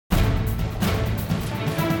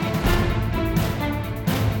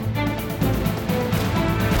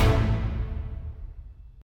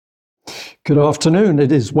Good afternoon.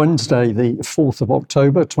 It is Wednesday, the 4th of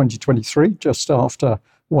October, 2023, just after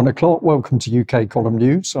 1 o'clock. Welcome to UK Column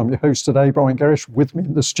News. I'm your host today, Brian Gerrish. With me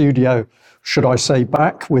in the studio, should I say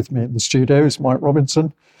back with me in the studio, is Mike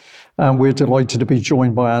Robinson. And we're delighted to be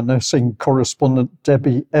joined by our nursing correspondent,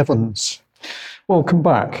 Debi Evans. Welcome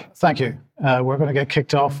back. Thank you. We're going to get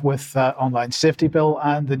kicked off with online safety bill,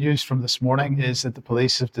 and the news from this morning is that the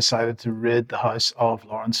police have decided to raid the house of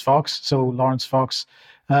Lawrence Fox. So Lawrence Fox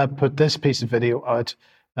put this piece of video out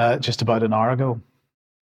just about an hour ago.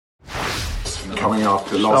 Coming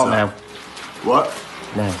after lots now. What?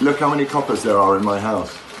 No. Look how many coppers there are in my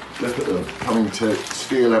house. Look at them, coming to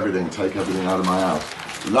steal everything, take everything out of my house.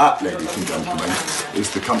 That, ladies and gentlemen,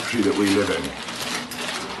 is the country that we live in.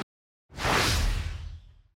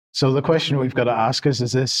 So the question we've got to ask is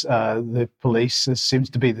this the police? This seems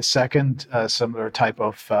to be the second similar type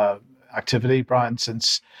of activity, Brian,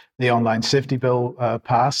 since the online safety bill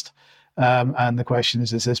passed. And the question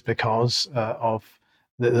is this because of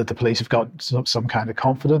the police have got some kind of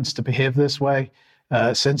confidence to behave this way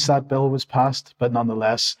since that bill was passed? But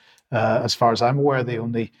nonetheless, as far as I'm aware, the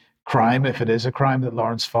only crime, if it is a crime, that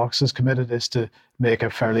Lawrence Fox has committed is to make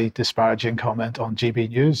a fairly disparaging comment on GB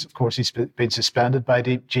News. Of course, he's been suspended by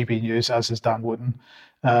GB News, as is Dan Wootton,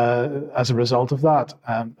 as a result of that.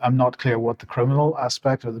 I'm not clear what the criminal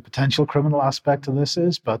aspect or the potential criminal aspect of this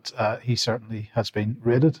is, but he certainly has been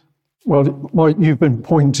raided. Well, Mike, you've been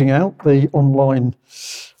pointing out the online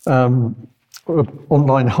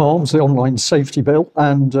harms, the online safety bill,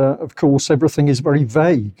 and of course everything is very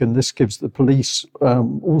vague, and this gives the police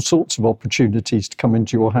all sorts of opportunities to come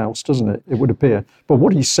into your house, doesn't it? It would appear. But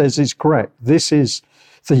what he says is correct. This is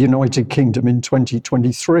the United Kingdom in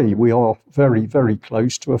 2023. We are very, very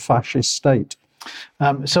close to a fascist state.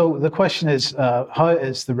 So the question is, how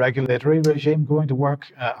is the regulatory regime going to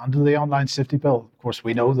work under the online safety bill? Of course,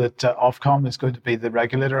 we know that Ofcom is going to be the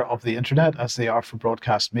regulator of the internet, as they are for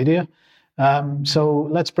broadcast media. So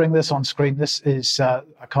let's bring this on screen. This is a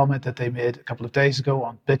comment that they made a couple of days ago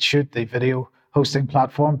on BitChute, the video hosting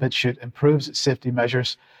platform. BitChute improves its safety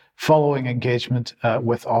measures following engagement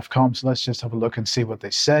with Ofcom. So let's just have a look and see what they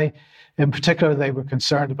say. In particular, they were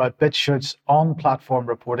concerned about BitChute's on-platform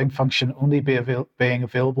reporting function only being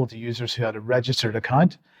available to users who had a registered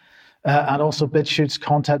account. And also BitChute's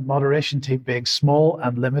content moderation team being small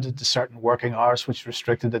and limited to certain working hours, which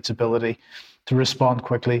restricted its ability to respond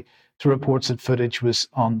quickly to reports that footage was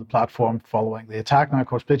on the platform following the attack. Now, of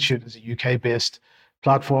course, BitChute is a UK-based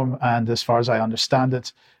platform, and as far as I understand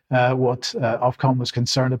it, what Ofcom was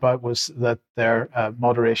concerned about was that their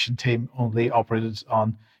moderation team only operated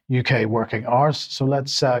on UK working hours. So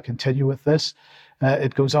let's continue with this.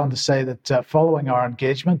 It goes on to say that following our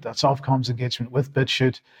engagement, that's Ofcom's engagement with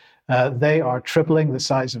BitChute, they are tripling the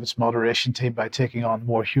size of its moderation team by taking on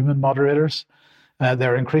more human moderators.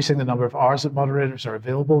 They're increasing the number of hours that moderators are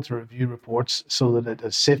available to review reports so that it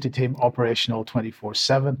is safety team operational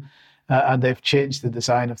 24/7. And they've changed the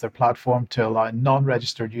design of their platform to allow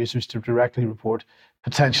non-registered users to directly report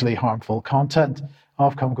potentially harmful content.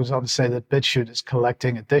 Ofcom goes on to say that BitChute is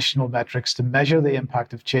collecting additional metrics to measure the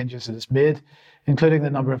impact of changes it has made, including the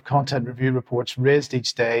number of content review reports raised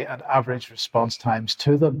each day and average response times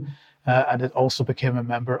to them. And it also became a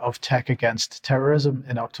member of Tech Against Terrorism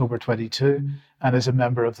in October 22 and is a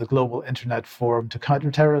member of the Global Internet Forum to Counter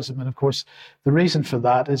Terrorism. And of course, the reason for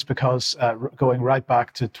that is because going right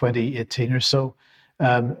back to 2018 or so,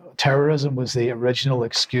 terrorism was the original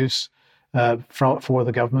excuse for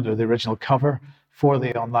the government, or the original cover for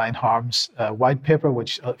the online harms white paper,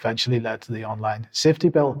 which eventually led to the online safety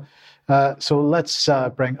bill. So let's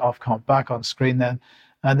bring Ofcom back on screen then.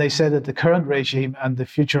 And they say that the current regime and the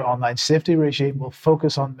future online safety regime will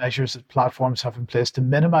focus on measures that platforms have in place to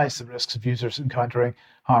minimize the risks of users encountering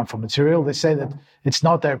harmful material. They say that it's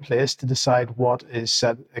not their place to decide what is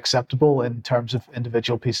acceptable in terms of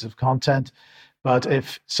individual pieces of content. But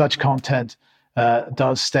if such content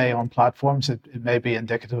does stay on platforms, it may be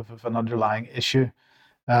indicative of an underlying issue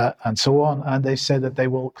and so on. And they say that they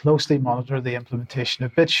will closely monitor the implementation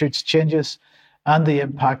of BitChute's changes and the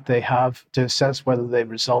impact they have to assess whether they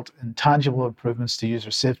result in tangible improvements to user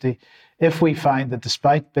safety. If we find that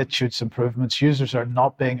despite BitChute's improvements, users are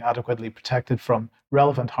not being adequately protected from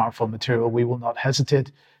relevant harmful material, we will not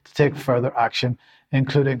hesitate to take further action,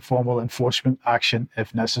 including formal enforcement action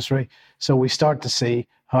if necessary. So we start to see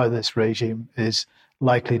how this regime is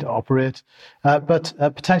likely to operate. But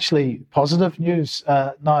potentially positive news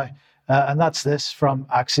now. And that's this from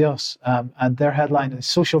Axios. And their headline is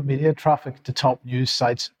Social Media Traffic to Top News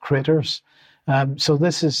Sites Creators. So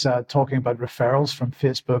this is talking about referrals from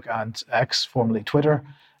Facebook and X, formerly Twitter,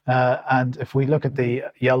 And if we look at the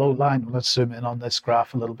yellow line, let's zoom in on this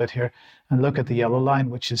graph a little bit here and look at the yellow line,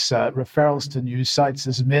 which is referrals to news sites.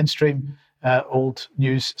 This is mainstream old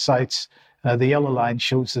news sites. The yellow line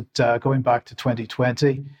shows that going back to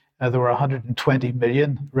 2020, there were 120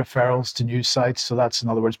 million referrals to news sites. So that's, in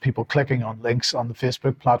other words, people clicking on links on the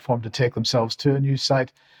Facebook platform to take themselves to a news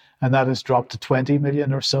site. And that has dropped to 20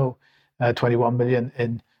 million or so, 21 million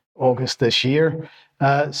in August this year.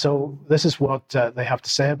 So this is what they have to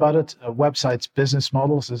say about it. Websites' business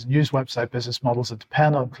models, as news website business models that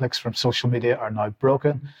depend on clicks from social media are now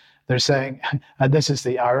broken. They're saying, and this is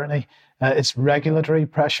the irony, it's regulatory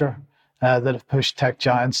pressure that have pushed tech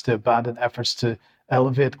giants to abandon efforts to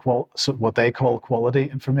elevate what they call quality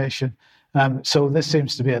information. So this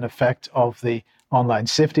seems to be an effect of the online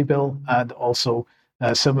safety bill and also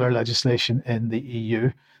similar legislation in the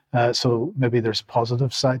EU. So maybe there's a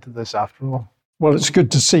positive side to this after all. Well, it's good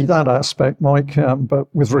to see that aspect, Mike. But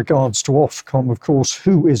with regards to Ofcom, of course,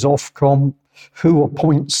 who is Ofcom? Who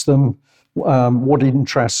appoints them? What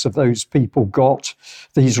interests have those people got?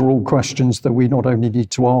 These are all questions that we not only need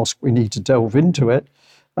to ask, we need to delve into it.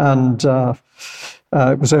 And it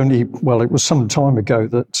was some time ago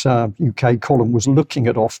that UK Column was looking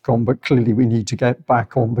at Ofcom, but clearly we need to get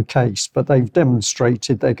back on the case. But they've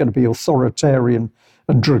demonstrated they're going to be authoritarian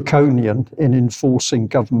and draconian in enforcing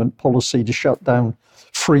government policy to shut down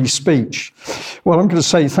free speech. Well, I'm going to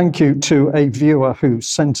say thank you to a viewer who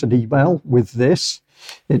sent an email with this.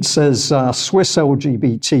 It says, Swiss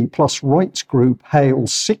LGBT plus rights group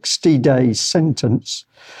hails 60-day sentence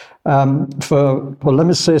for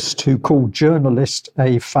polemicist who called journalist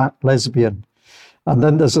a fat lesbian. And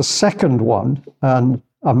then there's a second one, and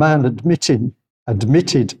a man admitted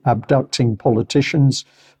abducting politicians,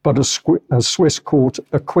 but a Swiss court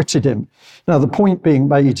acquitted him. Now, the point being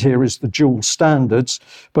made here is the dual standards,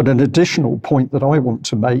 but an additional point that I want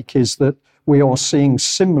to make is that we are seeing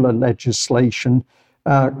similar legislation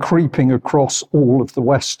creeping across all of the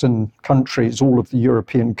Western countries, all of the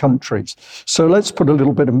European countries. So let's put a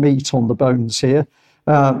little bit of meat on the bones here.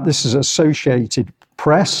 This is Associated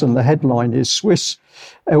Press, and the headline is Swiss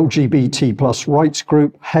LGBT plus rights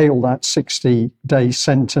group hail that 60-day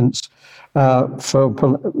sentence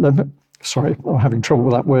sorry, I'm having trouble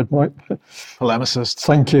with that word, Mike. Polemicist.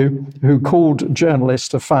 Thank you. Who called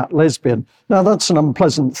journalist a fat lesbian. Now, that's an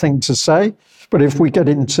unpleasant thing to say, but if we get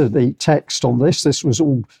into the text on this was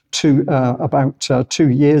all about 2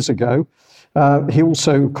 years ago. He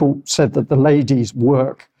also said that the lady's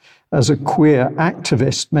work as a queer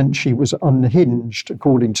activist meant she was unhinged,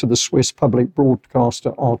 according to the Swiss public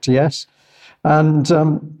broadcaster RTS. And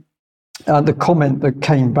the comment that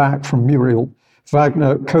came back from Muriel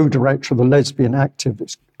Wagner, co-director of the lesbian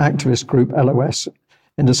activist group LOS,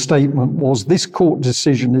 in a statement was, this court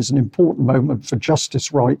decision is an important moment for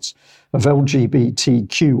justice rights of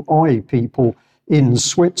LGBTQI people in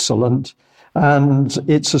Switzerland. And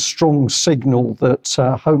it's a strong signal that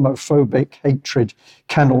homophobic hatred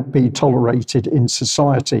cannot be tolerated in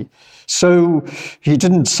society. So he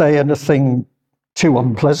didn't say anything too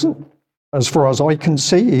unpleasant. As far as I can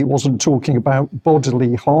see, he wasn't talking about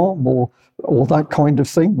bodily harm or that kind of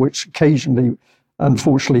thing, which occasionally,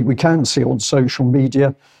 unfortunately, we can see on social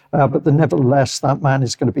media. But nevertheless, that man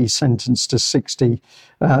is going to be sentenced to 60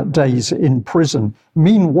 days in prison.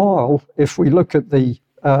 Meanwhile, if we look at the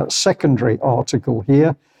secondary article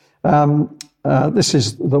here, this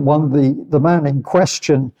is the one, the man in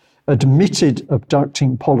question admitted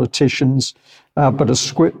abducting politicians, but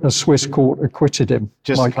a Swiss court acquitted him.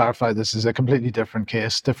 Just to clarify, this is a completely different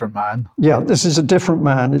case, different man. Yeah, this is a different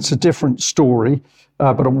man. It's a different story.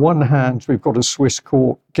 But on one hand, we've got a Swiss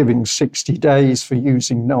court giving 60 days for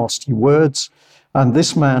using nasty words. And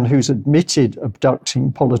this man who's admitted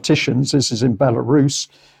abducting politicians, this is in Belarus,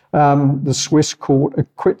 the Swiss court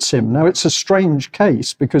acquits him. Now, it's a strange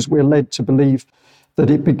case because we're led to believe that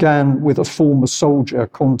it began with a former soldier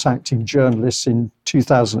contacting journalists in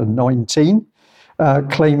 2019,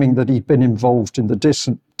 claiming that he'd been involved in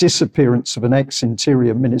the disappearance of an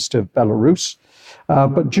ex-interior minister of Belarus.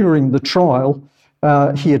 But during the trial,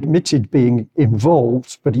 he admitted being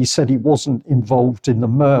involved, but he said he wasn't involved in the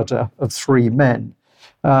murder of 3 men.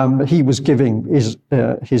 He was giving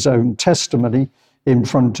his own testimony in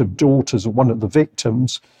front of daughters of one of the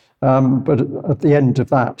victims. But at the end of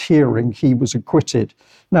that hearing, he was acquitted.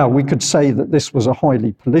 Now, we could say that this was a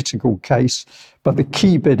highly political case, but the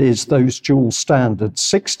key bit is those dual standards.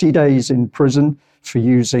 60 days in prison for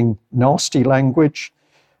using nasty language.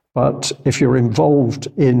 But if you're involved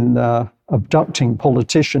in abducting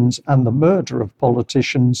politicians and the murder of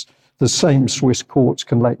politicians, the same Swiss courts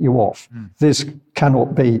can let you off. This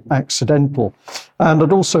cannot be accidental. And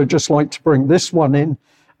I'd also just like to bring this one in,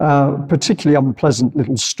 particularly unpleasant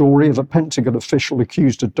little story of a Pentagon official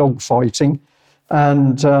accused of dogfighting.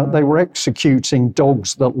 And they were executing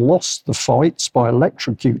dogs that lost the fights by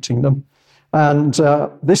electrocuting them. And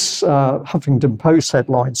this Huffington Post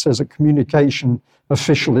headline says a communication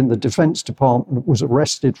official in the Defense Department was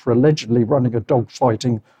arrested for allegedly running a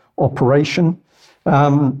dogfighting operation.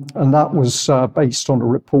 And that was based on a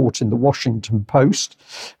report in the Washington Post.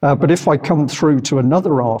 But if I come through to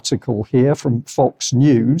another article here from Fox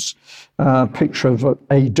News, picture of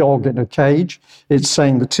a dog in a cage, it's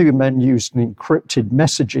saying the two men used an encrypted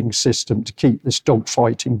messaging system to keep this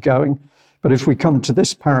dogfighting going. But if we come to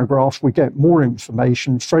this paragraph, we get more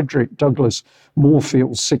information. Frederick Douglass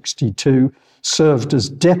Moorfield, 62, served as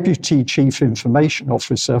Deputy Chief Information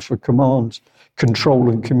Officer for Command, Control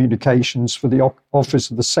and Communications for the Office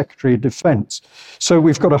of the Secretary of Defence. So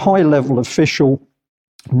we've got a high-level official,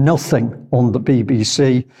 nothing on the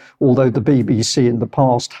BBC, although the BBC in the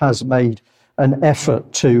past has made an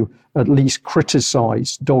effort to at least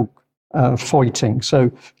criticise dog fighting.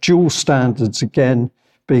 So dual standards again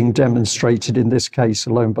being demonstrated in this case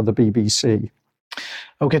alone by the BBC.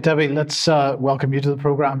 Okay, Debbie, let's welcome you to the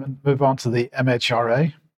programme and move on to the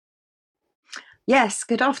MHRA. Yes,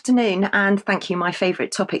 good afternoon, and thank you. My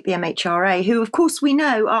favourite topic, the MHRA, who, of course, we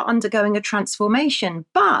know are undergoing a transformation.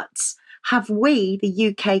 But have we, the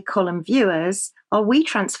UK column viewers, are we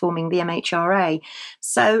transforming the MHRA?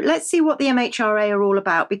 So let's see what the MHRA are all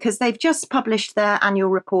about, because they've just published their annual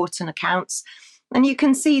report and accounts. And you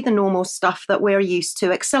can see the normal stuff that we're used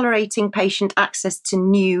to: accelerating patient access to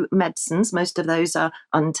new medicines. Most of those are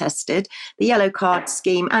untested. The yellow card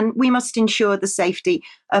scheme, and we must ensure the safety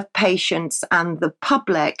of patients and the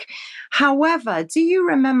public. However, do you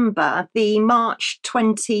remember the March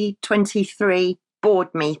 2023 board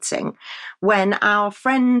meeting when our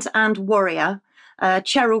friend and warrior,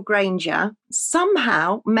 Cheryl Granger,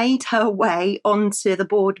 somehow made her way onto the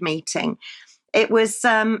board meeting? It was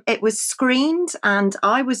screened, and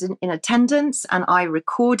I was in attendance, and I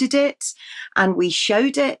recorded it, and we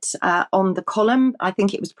showed it on the column. I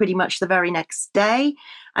think it was pretty much the very next day.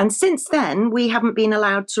 And since then, we haven't been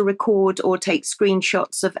allowed to record or take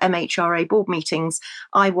screenshots of MHRA board meetings.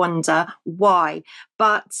 I wonder why.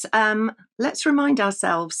 But let's remind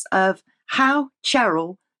ourselves of how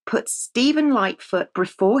Cheryl put Stephen Lightfoot,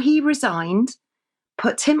 before he resigned,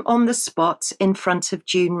 put him on the spot in front of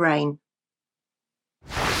June Rain.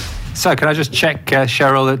 So can I just check,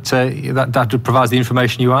 Cheryl, that provides the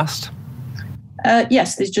information you asked?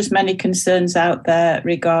 Yes, there's just many concerns out there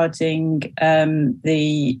regarding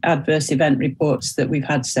the adverse event reports that we've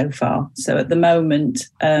had so far. So at the moment,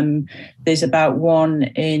 there's about 1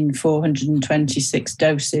 in 426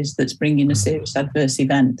 doses that's bringing a serious adverse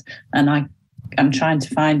event. And I'm trying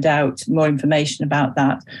to find out more information about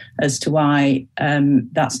that as to why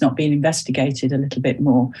that's not being investigated a little bit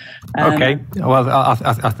more. Okay. Well,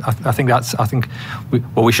 I think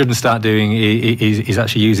what we shouldn't start doing is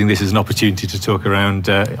actually using this as an opportunity to talk around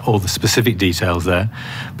all the specific details there.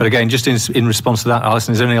 But again, just in response to that,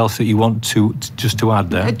 Alison, is there anything else that you want to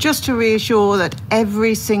add there? Just to reassure that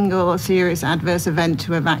every single serious adverse event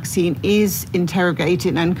to a vaccine is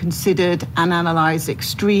interrogated and considered and analysed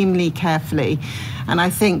extremely carefully. And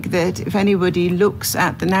I think that if anybody looks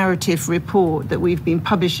at the narrative report that we've been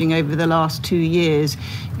publishing over the last 2 years,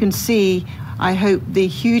 you can see, I hope, the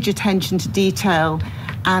huge attention to detail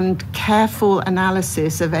and careful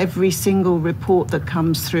analysis of every single report that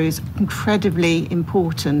comes through. Is incredibly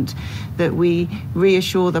important that we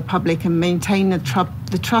reassure the public and maintain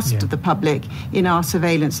the trust of the public in our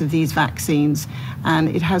surveillance of these vaccines.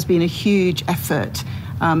 And it has been a huge effort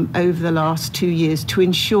over the last 2 years to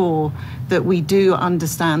ensure that we do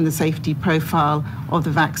understand the safety profile of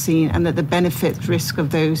the vaccine and that the benefit risk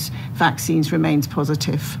of those vaccines remains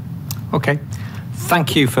positive. Okay.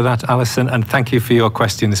 Thank you for that, Alison, and thank you for your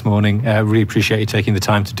question this morning. Really appreciate you taking the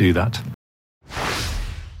time to do that.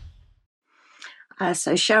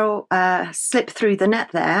 So Cheryl slipped through the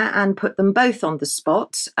net there and put them both on the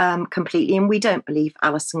spot completely, and we don't believe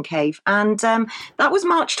Alison Cave. And that was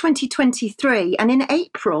March 2023. And in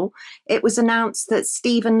April, it was announced that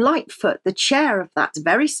Stephen Lightfoot, the chair of that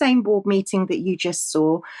very same board meeting that you just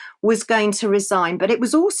saw, was going to resign. But it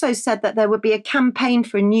was also said that there would be a campaign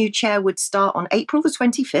for a new chair would start on April the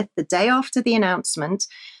 25th, the day after the announcement.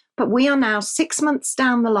 But we are now 6 months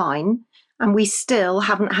down the line, and we still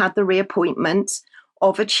haven't had the reappointment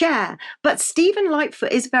of a chair. But Stephen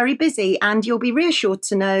Lightfoot is very busy, and you'll be reassured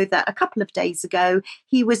to know that a couple of days ago,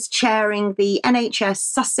 he was chairing the NHS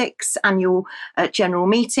Sussex annual general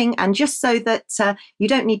meeting. And just so that you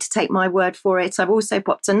don't need to take my word for it, I've also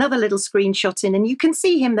popped another little screenshot in, and you can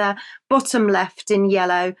see him there, bottom left in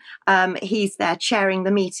yellow. He's there chairing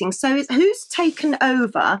the meeting. So who's taken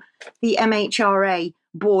over the MHRA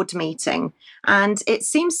board meeting? And it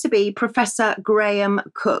seems to be Professor Graham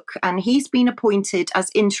Cook, and he's been appointed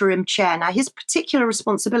as interim chair. Now, his particular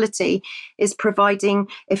responsibility is providing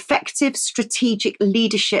effective strategic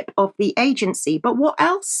leadership of the agency. But what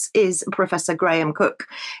else is Professor Graham Cook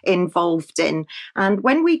involved in? And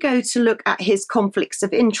when we go to look at his conflicts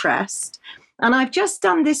of interest, and I've just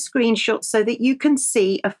done this screenshot so that you can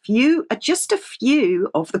see just a few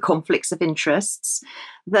of the conflicts of interests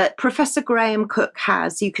that Professor Graham Cook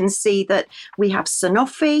has. You can see that we have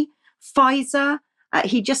Sanofi, Pfizer.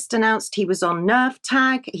 He just announced he was on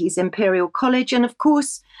NervTag. He's Imperial College, and of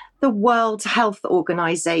course, the World Health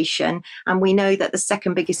Organization. And we know that the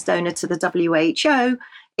second biggest donor to the WHO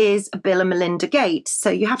is Bill and Melinda Gates.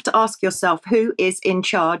 So you have to ask yourself, who is in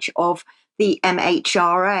charge of the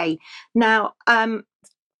MHRA? Now,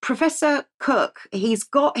 Professor Cook, he's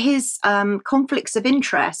got his conflicts of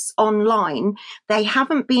interest online. They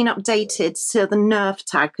haven't been updated to the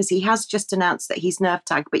NervTag because he has just announced that he's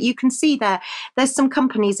NervTag. But you can see there's some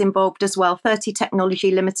companies involved as well, 30 Technology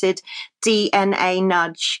Limited, DNA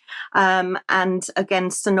Nudge, and again,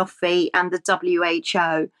 Sanofi and the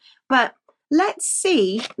WHO. But let's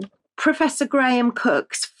see Professor Graham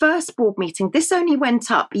Cook's first board meeting. This only went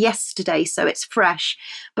up yesterday, so it's fresh.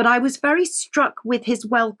 But I was very struck with his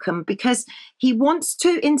welcome because he wants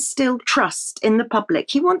to instill trust in the public.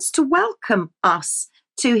 He wants to welcome us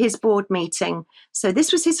to his board meeting. So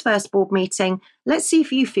this was his first board meeting. Let's see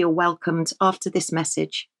if you feel welcomed after this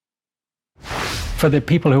message. For the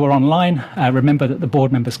people who are online, remember that the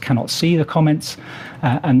board members cannot see the comments,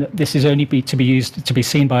 and this is only to be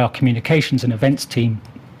seen by our communications and events team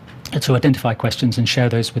to identify questions and share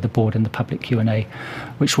those with the board in the public Q&A,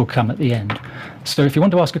 which will come at the end. So if you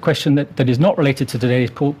want to ask a question that is not related to today's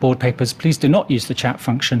board papers, please do not use the chat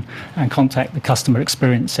function and contact the Customer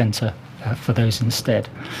Experience Centre for those instead.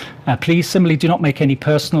 Please similarly do not make any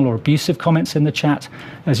personal or abusive comments in the chat,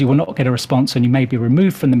 as you will not get a response and you may be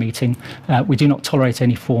removed from the meeting. We do not tolerate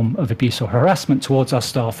any form of abuse or harassment towards our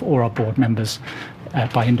staff or our board members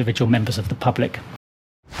by individual members of the public.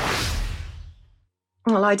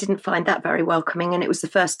 Well, I didn't find that very welcoming, and it was the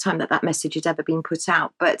first time that message had ever been put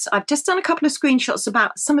out. But I've just done a couple of screenshots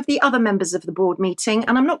about some of the other members of the board meeting,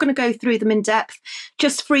 and I'm not going to go through them in depth,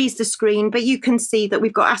 just freeze the screen. But you can see that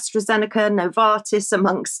we've got AstraZeneca, Novartis,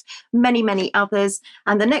 amongst many, many others.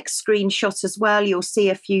 And the next screenshot as well, you'll see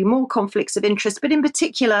a few more conflicts of interest. But in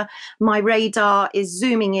particular, my radar is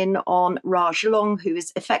zooming in on Raj Long, who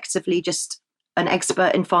is effectively just an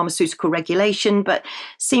expert in pharmaceutical regulation, but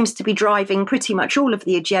seems to be driving pretty much all of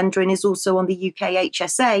the agenda and is also on the UK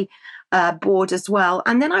HSA board as well.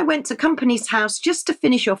 And then I went to Companies House just to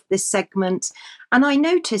finish off this segment, and I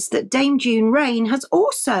noticed that Dame June Rain has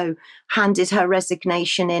also handed her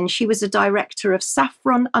resignation in. She was a director of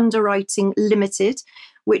Saffron Underwriting Limited,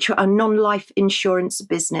 which are a non-life insurance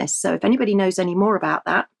business. So if anybody knows any more about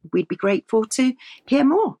that, we'd be grateful to hear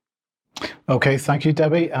more. Okay, thank you,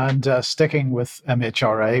 Debbie. And sticking with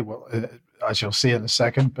MHRA, well, as you'll see in a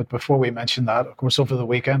second, but before we mention that, of course, over the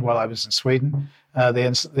weekend while I was in Sweden,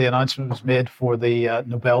 the announcement was made for the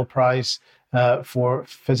Nobel Prize for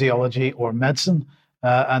Physiology or Medicine,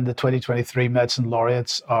 and the 2023 medicine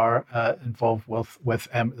laureates are involved with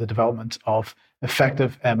the development of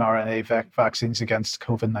effective mRNA vaccines against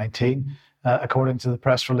COVID-19, according to the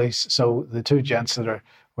press release. So the two gents that are,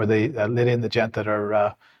 or the lady and the gent that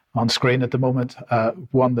are on screen at the moment,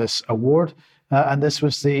 won this award. And this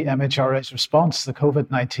was the MHRA's response. The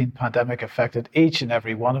COVID-19 pandemic affected each and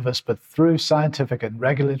every one of us, but through scientific and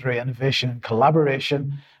regulatory innovation and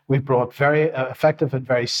collaboration, we brought very effective and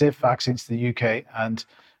very safe vaccines to the UK and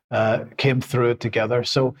came through it together.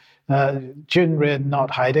 So June Rain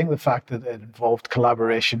not hiding the fact that it involved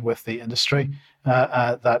collaboration with the industry.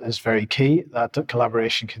 That is very key. That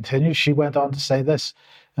collaboration continues. She went on to say this: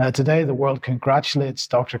 today, the world congratulates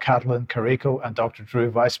Dr. Katalin Kariko and Dr. Drew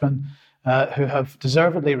Weissman, who have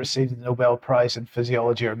deservedly received the Nobel Prize in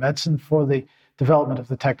Physiology or Medicine for the development of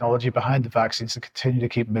the technology behind the vaccines that continue to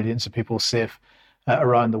keep millions of people safe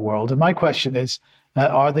around the world. And my question is,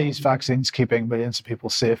 are these vaccines keeping millions of people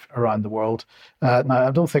safe around the world? Now,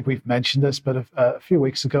 I don't think we've mentioned this, but a few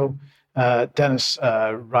weeks ago, Dennis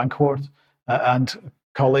Rancourt and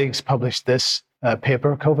colleagues published this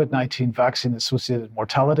paper, COVID-19 vaccine-associated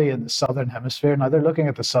mortality in the Southern Hemisphere. Now, they're looking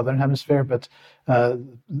at the Southern Hemisphere, but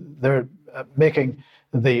they're making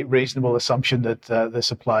the reasonable assumption that this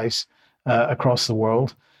applies across the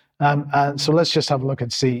world. And so let's just have a look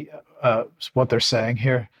and see what they're saying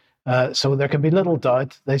here. So there can be little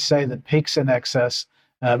doubt. They say that peaks in excess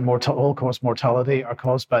all-cause mortality are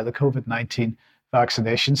caused by the COVID-19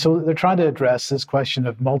 vaccination. So they're trying to address this question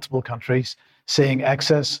of multiple countries seeing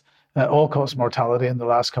excess all-cause mortality in the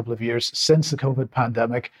last couple of years since the COVID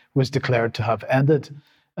pandemic was declared to have ended,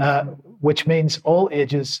 which means all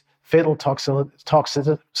ages fatal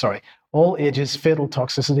toxicity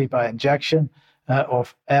by injection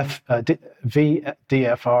of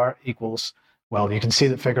VDFR equals, well, you can see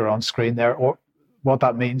the figure on screen there, or what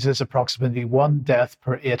that means is approximately 1 death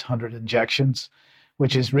per 800 injections,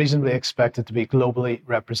 which is reasonably expected to be globally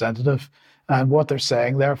representative. And what they're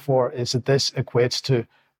saying, therefore, is that this equates to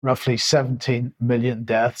roughly 17 million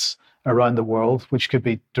deaths around the world, which could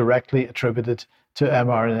be directly attributed to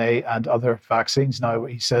mRNA and other vaccines. Now,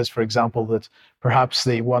 he says, for example, that perhaps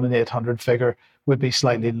the 1 in 800 figure would be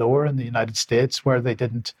slightly lower in the United States, where they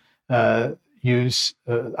didn't use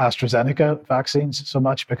AstraZeneca vaccines so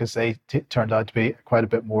much because they turned out to be quite a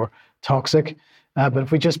bit more toxic. But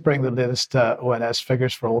if we just bring the latest ONS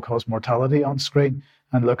figures for all-cause mortality on screen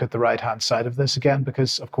and look at the right-hand side of this again,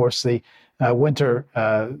 because, of course, the winter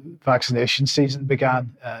vaccination season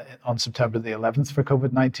began on September the 11th for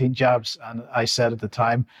COVID-19 jabs. And I said at the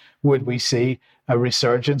time, would we see a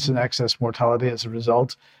resurgence in excess mortality as a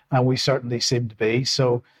result? And we certainly seem to be.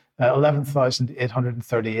 So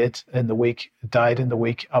 11,838 in the week died in the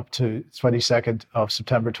week up to 22nd of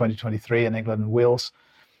September 2023 in England and Wales.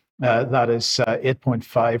 That is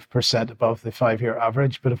 8.5% above the 5-year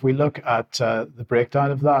average. But if we look at the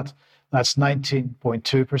breakdown of that, that's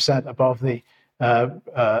 19.2% above the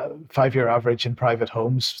 5-year average in private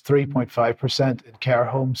homes, 3.5% in care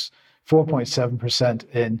homes, 4.7%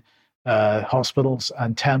 in hospitals,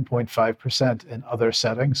 and 10.5% in other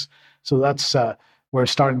settings. So that's we're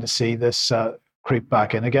starting to see this creep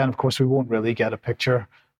back in again. Of course, we won't really get a picture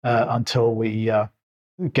until we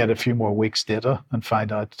get a few more weeks' data and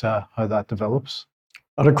find out how that develops.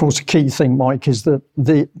 And of course, the key thing, Mike, is that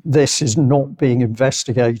this is not being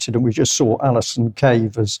investigated. And we just saw Alison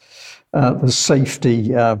Cave as the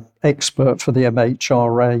safety expert for the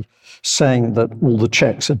MHRA saying that all the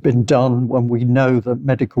checks had been done, when we know that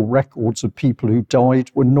medical records of people who died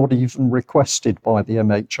were not even requested by the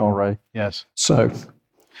MHRA. Yes. So.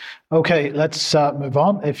 Okay, let's move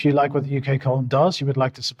on. If you like what the UK Column does, you would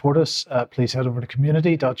like to support us, please head over to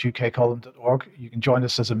community.ukcolumn.org. You can join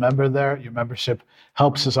us as a member there. Your membership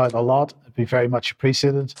helps us out a lot. It'd be very much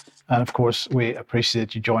appreciated. And of course, we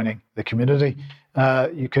appreciate you joining the community.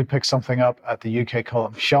 You could pick something up at the UK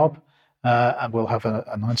Column shop, and we'll have an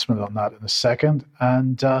announcement on that in a second.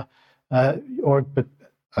 And but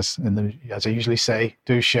as I usually say,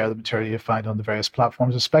 do share the material you find on the various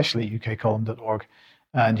platforms, especially ukcolumn.org.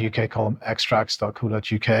 and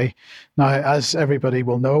ukcolumnextracts.co.uk. Now, as everybody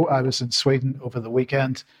will know, I was in Sweden over the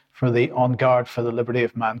weekend for the On Guard for the Liberty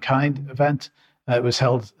of Mankind event. It was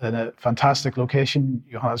held in a fantastic location,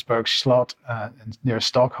 Johannesburg Slot, near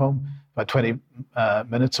Stockholm, about 20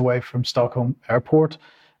 minutes away from Stockholm Airport.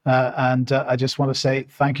 And I just want to say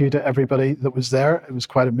thank you to everybody that was there. It was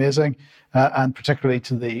quite amazing, and particularly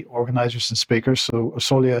to the organisers and speakers. So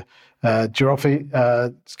Osolia Giroffi,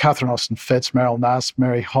 Catherine Austin Fitz, Meryl Nass,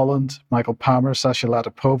 Mary Holland, Michael Palmer, Sasha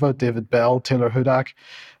Latapova, David Bell, Taylor Hudak,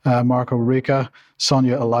 Marco Rica,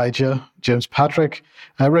 Sonia Elijah, James Patrick,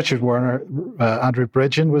 Richard Werner, Andrew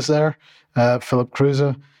Bridgen was there, Philip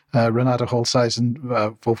Kruse, Renata Holzeisen,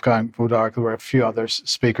 Wolfgang Vodark. There were a few other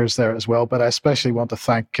speakers there as well, but I especially want to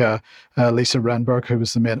thank Lisa Renberg, who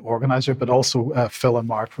was the main organizer, but also Phil and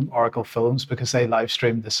Mark from Oracle Films, because they live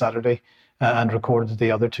streamed this Saturday and recorded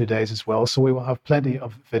the other 2 days as well. So we will have plenty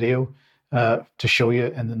of video to show you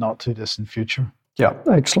in the not too distant future. Yeah,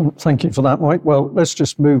 excellent. Thank you for that, Mike. Well, let's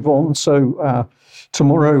just move on. So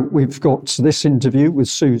tomorrow we've got this interview with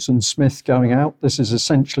Susan Smith going out. This is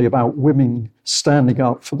essentially about women standing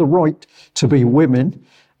up for the right to be women,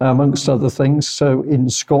 amongst other things. So in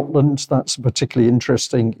Scotland, that's a particularly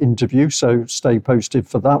interesting interview. So stay posted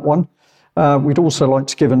for that one. We'd also like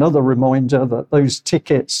to give another reminder that those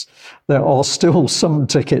tickets, there are still some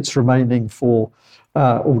tickets remaining for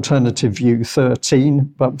Alternative View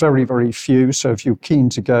 13, but very, very few. So if you're keen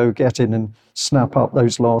to go, get in and snap up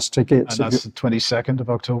those last tickets. And that's the 22nd of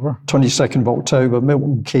October? 22nd of October,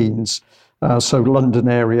 Milton Keynes. So London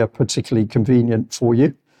area, particularly convenient for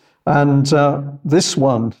you. And this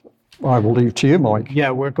one, I will leave to you, Mike.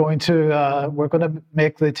 Yeah, we're going to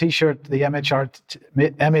make the T-shirt, the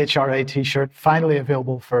MHRA T-shirt, finally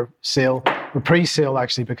available for sale, or pre-sale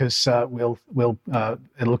actually, because it'll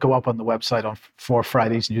go up on the website for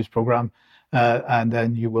Friday's news program, and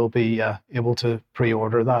then you will be able to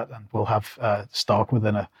pre-order that, and we'll have stock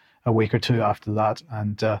within a week or two after that,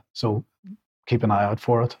 and so keep an eye out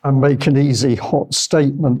for it. And make an easy, hot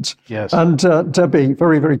statement. Yes. And Debi,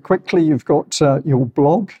 very, very quickly, you've got your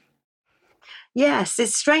blog. Yes,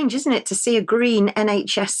 it's strange, isn't it, to see a green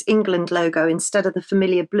NHS England logo instead of the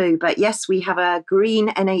familiar blue. But yes, we have a green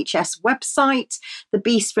NHS website. The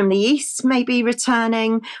Beast from the East may be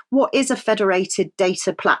returning. What is a federated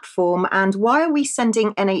data platform? And why are we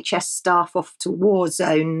sending NHS staff off to war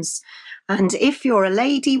zones? And if you're a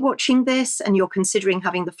lady watching this and you're considering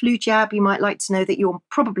having the flu jab, you might like to know that you're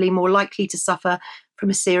probably more likely to suffer from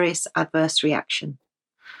a serious adverse reaction.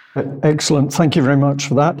 Excellent. Thank you very much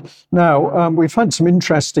for that. Now, we've had some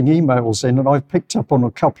interesting emails in, and I've picked up on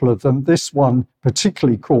a couple of them. This one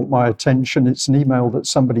particularly caught my attention. It's an email that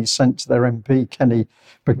somebody sent to their MP, Kenny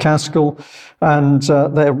McCaskill, and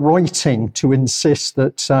they're writing to insist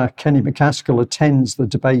that Kenny McCaskill attends the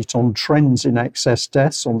debate on trends in excess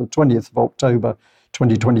deaths on the 20th of October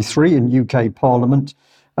 2023 in UK Parliament.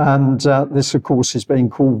 And this, of course, is being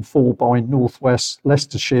called for by North West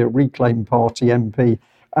Leicestershire Reclaim Party MP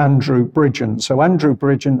Andrew Bridgen. So Andrew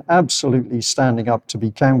Bridgen absolutely standing up to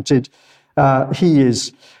be counted. He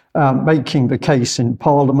is making the case in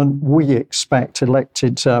Parliament. We expect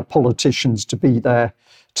elected politicians to be there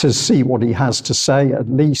to see what he has to say, at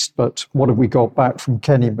least. But what have we got back from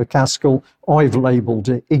Kenny McCaskill? I've labelled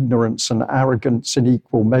it ignorance and arrogance in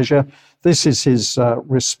equal measure. This is his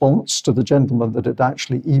response to the gentleman that had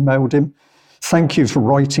actually emailed him. Thank you for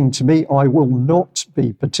writing to me. I will not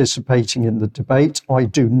be participating in the debate. I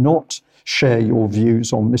do not share your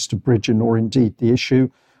views on Mr. Bridgen or indeed the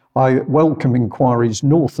issue. I welcome inquiries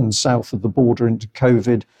north and south of the border into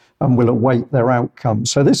COVID and will await their outcome.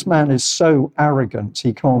 So this man is so arrogant,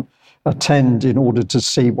 he can't attend in order to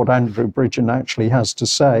see what Andrew Bridgen actually has to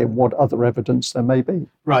say and what other evidence there may be.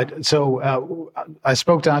 Right. So I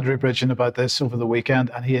spoke to Andrew Bridgen about this over the weekend,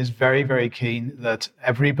 and he is very, very keen that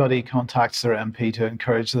everybody contacts their MP to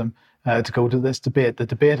encourage them to go to this debate. The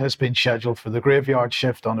debate has been scheduled for the graveyard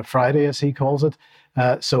shift on a Friday, as he calls it.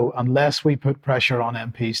 So unless we put pressure on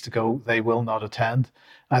MPs to go, they will not attend.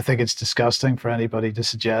 I think it's disgusting for anybody to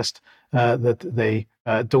suggest that they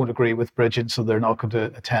don't agree with Bridgen, so they're not going to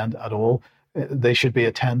attend at all. They should be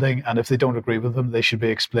attending, and if they don't agree with them, they should be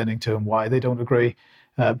explaining to him why they don't agree.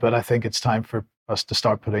 But I think it's time for us to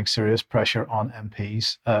start putting serious pressure on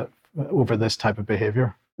MPs over this type of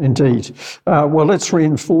behaviour. Indeed. Well, let's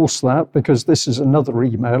reinforce that, because this is another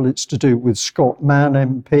email. It's to do with Scott Mann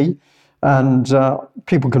MP. And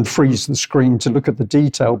people can freeze the screen to look at the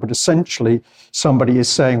detail, but essentially somebody is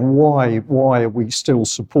saying, why are we still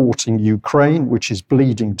supporting Ukraine, which is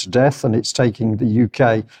bleeding to death, and it's taking the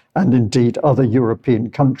UK and indeed other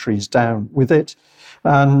European countries down with it.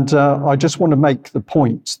 And I just want to make the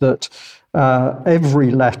point that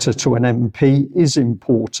every letter to an MP is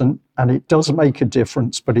important, and it does make a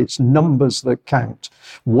difference, but it's numbers that count.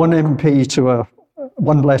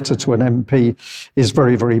 One letter to an MP is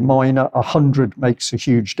very, very minor. 100 makes a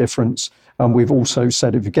huge difference. And we've also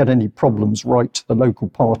said if you get any problems, write to the local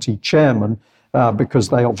party chairman, because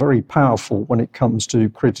they are very powerful when it comes to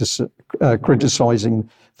criticising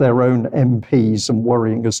their own MPs and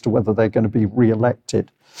worrying as to whether they're going to be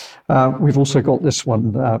re-elected. We've also got this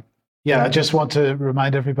one. Yeah, I just want to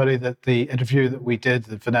remind everybody that the interview that we did,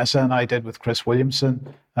 that Vanessa and I did with Chris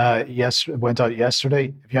Williamson, went out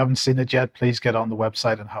yesterday. If you haven't seen it yet, please get on the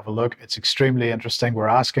website and have a look. It's extremely interesting. We're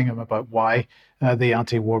asking him about why the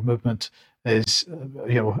anti-war movement is,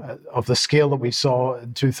 of the scale that we saw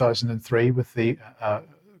in 2003 with the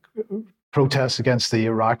protests against the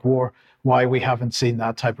Iraq war, why we haven't seen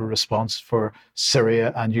that type of response for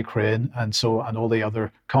Syria and Ukraine and all the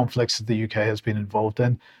other conflicts that the UK has been involved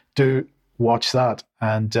in. Do watch that,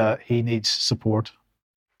 and he needs support.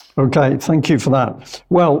 Okay, thank you for that.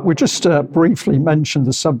 Well, we just briefly mentioned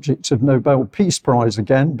the subject of Nobel Peace Prize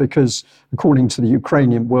again, because according to the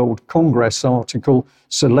Ukrainian World Congress article,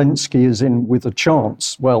 Zelensky is in with a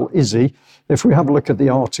chance. Well, is he? If we have a look at the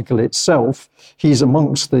article itself, he's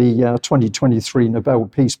amongst the 2023 Nobel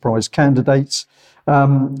Peace Prize candidates.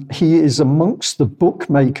 He is amongst the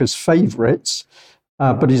bookmakers' favourites.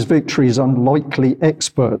 But his victory is unlikely,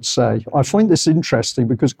 experts say. I find this interesting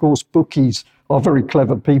because, of course, bookies are very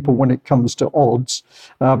clever people when it comes to odds,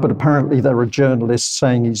 but apparently there are journalists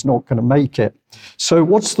saying he's not going to make it. So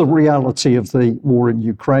what's the reality of the war in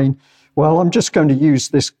Ukraine? Well, I'm just going to use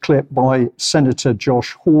this clip by Senator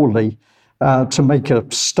Josh Hawley to make a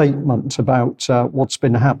statement about what's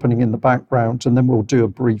been happening in the background, and then we'll do a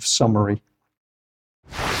brief summary.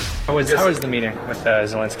 How was the meeting with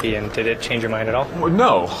Zelensky, and did it change your mind at all? Well,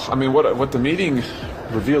 no. I mean, what the meeting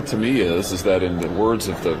revealed to me is that in the words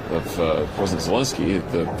of President Zelensky,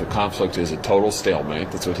 the conflict is a total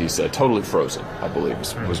stalemate. That's what he said. Totally frozen, I believe,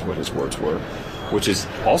 was what his words were, which is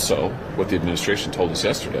also what the administration told us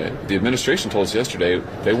yesterday. The administration told us yesterday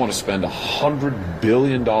they want to spend $100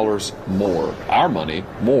 billion more, our money,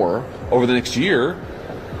 more, over the next year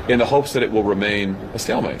in the hopes that it will remain a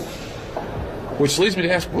stalemate. Which leads me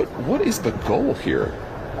to ask, what is the goal here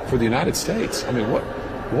for the United States? I mean,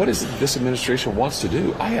 what is it this administration wants to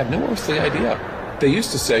do? I have no earthly idea. They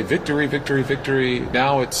used to say victory, victory, victory.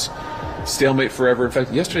 Now it's stalemate forever. In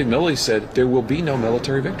fact, yesterday Milley said there will be no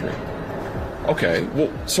military victory. Okay,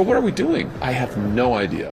 well, so what are we doing? I have no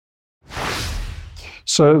idea.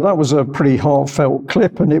 So that was a pretty heartfelt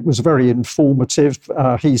clip, and it was very informative.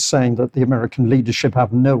 He's saying that the American leadership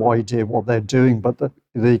have no idea what they're doing, but that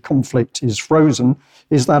the conflict is frozen.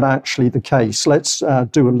 Is that actually the case? Let's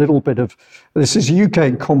do a little bit of, this is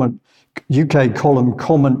UK column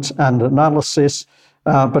comment and analysis,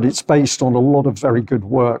 but it's based on a lot of very good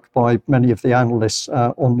work by many of the analysts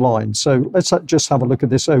online. So let's just have a look at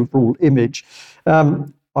this overall image.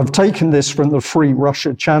 I've taken this from the Free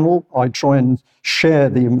Russia channel. I try and share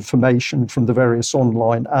the information from the various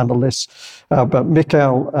online analysts. But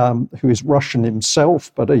Mikhail, who is Russian himself,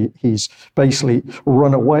 but he's basically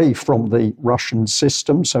run away from the Russian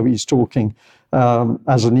system. So he's talking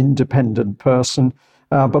as an independent person.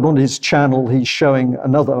 But on his channel, he's showing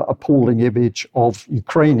another appalling image of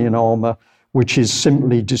Ukrainian armor, which is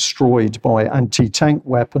simply destroyed by anti-tank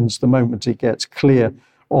weapons the moment it gets clear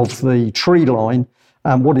of the tree line.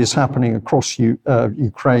 And what is happening across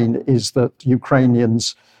Ukraine is that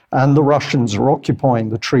Ukrainians and the Russians are occupying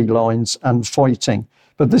the tree lines and fighting.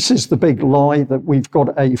 But this is the big lie, that we've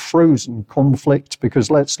got a frozen conflict, because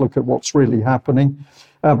let's look at what's really happening.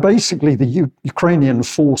 Basically, the Ukrainian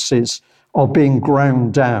forces are being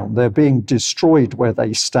ground down. They're being destroyed where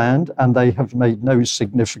they stand, and they have made no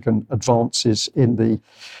significant advances in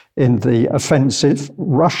the offensive.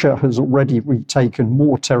 Russia has already retaken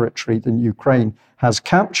more territory than Ukraine has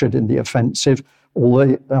captured in the offensive.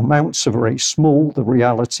 Although the amounts are very small, the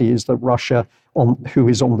reality is that Russia, who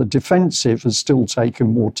is on the defensive, has still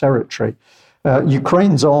taken more territory.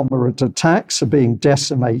 Ukraine's armoured attacks are being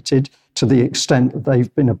decimated to the extent that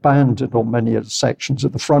they've been abandoned on many of the sections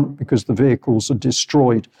at the front, because the vehicles are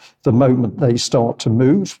destroyed the moment they start to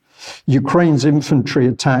move. Ukraine's infantry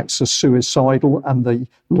attacks are suicidal, and the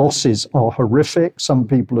losses are horrific. Some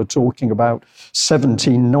people are talking about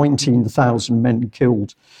 19,000 men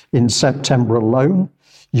killed in September alone.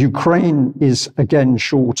 Ukraine is again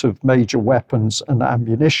short of major weapons and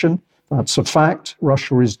ammunition. That's a fact.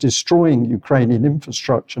 Russia is destroying Ukrainian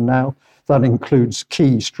infrastructure now. That includes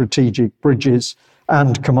key strategic bridges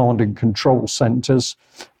and command and control centers.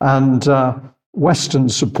 And Western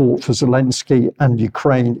support for Zelensky and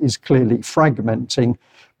Ukraine is clearly fragmenting.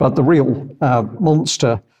 But the real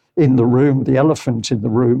monster in the room, the elephant in the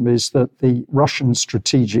room, is that the Russian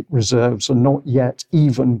strategic reserves are not yet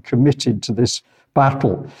even committed to this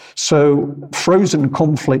battle. So frozen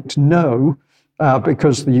conflict, no,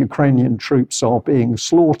 because the Ukrainian troops are being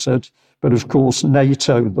slaughtered. But of course,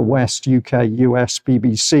 NATO, the West, UK, US,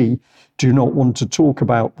 BBC do not want to talk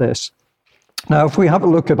about this. Now, if we have a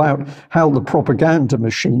look about how the propaganda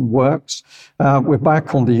machine works, we're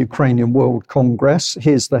back on the Ukrainian World Congress.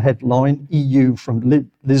 Here's the headline: EU from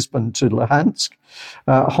Lisbon to Luhansk,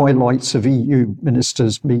 highlights of EU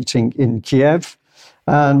ministers meeting in Kiev.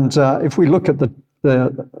 And if we look at the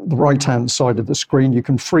right-hand side of the screen, you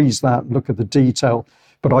can freeze that and look at the detail.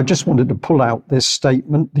 But I just wanted to pull out this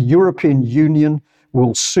statement: the European Union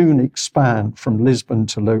will soon expand from Lisbon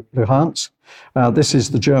to Luhansk. This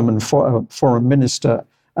is the German Foreign Minister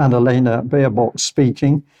Annalena Baerbock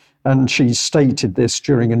speaking, and she stated this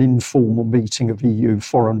during an informal meeting of EU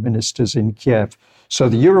foreign ministers in Kiev. So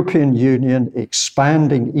the European Union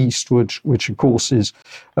expanding eastward, which of course is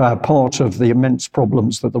part of the immense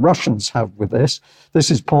problems that the Russians have with this.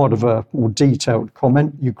 This is part of a more detailed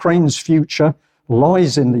comment. Ukraine's future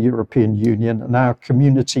lies in the European Union and our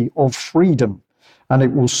community of freedom, and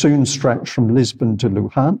it will soon stretch from Lisbon to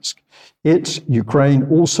Luhansk. Ukraine,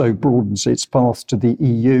 also broadens its path to the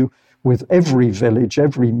EU with every village,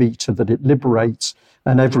 every metre that it liberates,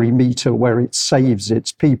 and every metre where it saves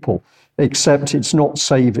its people, except it's not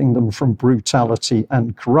saving them from brutality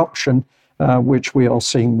and corruption, which we are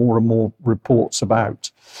seeing more and more reports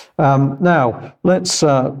about. Now, let's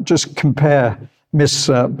just compare Miss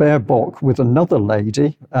Baerbock with another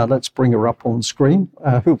lady. Let's bring her up on screen.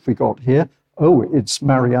 Who have we got here? Oh, it's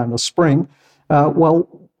Mariana Spring. Well,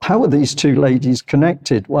 how are these two ladies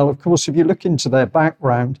connected? Well, of course, if you look into their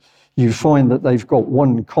background, you find that they've got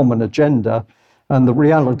one common agenda. And the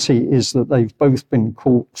reality is that they've both been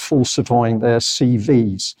caught falsifying their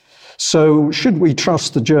CVs. So should we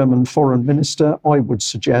trust the German foreign minister? I would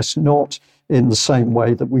suggest not, in the same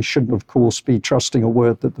way that we shouldn't, of course, be trusting a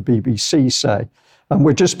word that the BBC say. And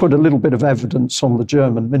we'll just put a little bit of evidence on the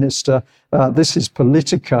German minister. This is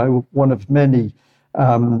Politico, one of many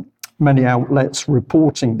outlets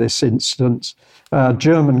reporting this incident.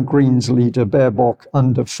 German Greens leader Baerbock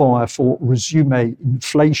under fire for resume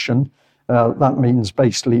inflation. That means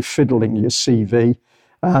basically fiddling your CV.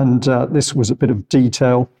 And this was a bit of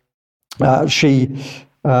detail. She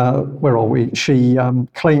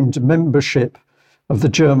claimed membership of the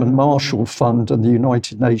German Marshall Fund and the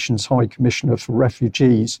United Nations High Commissioner for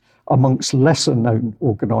Refugees amongst lesser-known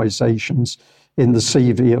organisations in the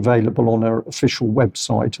CV available on her official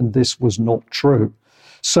website, and this was not true.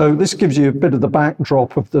 So this gives you a bit of the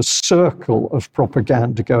backdrop of the circle of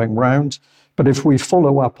propaganda going round. But if we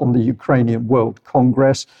follow up on the Ukrainian World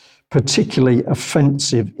Congress, particularly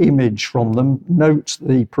offensive image from them, note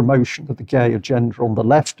the promotion of the gay agenda on the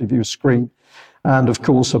left of your screen, and of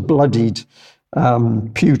course a bloodied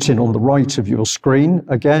Putin on the right of your screen.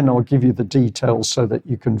 Again, I'll give you the details so that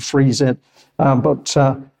you can freeze it. But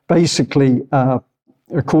basically,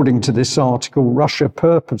 according to this article, Russia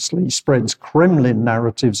purposely spreads Kremlin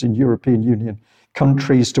narratives in European Union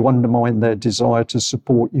countries to undermine their desire to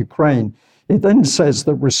support Ukraine. It then says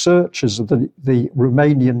that researchers of the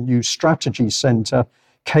Romanian New Strategy Centre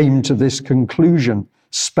came to this conclusion.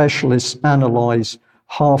 Specialists analyse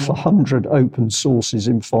 100 open sources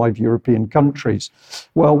in 5 European countries.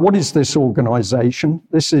 Well, what is this organisation?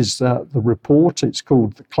 This is the report. It's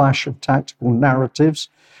called The Clash of Tactical Narratives,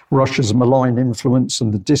 Russia's Malign Influence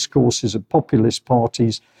and the Discourses of Populist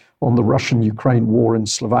Parties on the Russian-Ukraine War in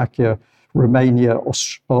Slovakia, Romania,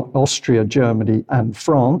 Austria, Germany and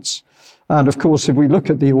France. And of course, if we look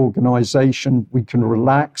at the organisation, we can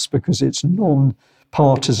relax because it's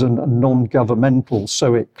non-partisan and non-governmental,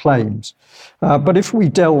 so it claims. But if we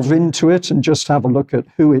delve into it and just have a look at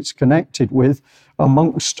who it's connected with,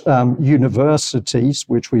 amongst universities,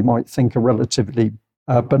 which we might think are relatively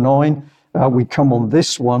benign, we come on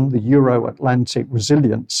this one, the Euro-Atlantic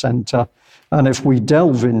Resilience Centre. And if we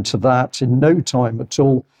delve into that in no time at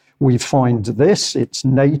all, we find this, it's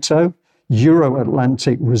NATO,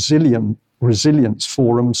 Euro-Atlantic Resilience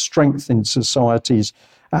Forum, Strengthen Societies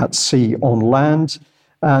at Sea on Land.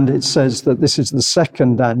 And it says that this is the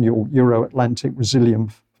second annual Euro-Atlantic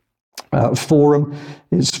Resilience Forum.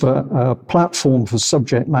 It's for a platform for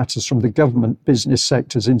subject matters from the government, business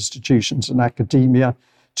sectors, institutions and academia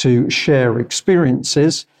to share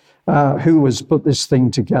experiences. Who has put this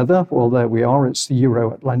thing together? Well, there we are. It's the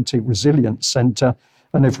Euro-Atlantic Resilience Centre.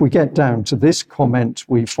 And if we get down to this comment,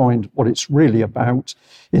 we find what it's really about.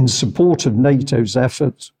 In support of NATO's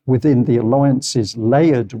efforts within the alliance's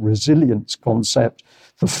layered resilience concept,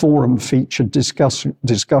 the forum featured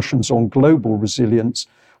discussions on global resilience,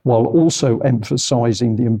 while also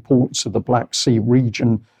emphasising the importance of the Black Sea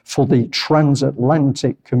region for the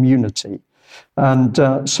transatlantic community. And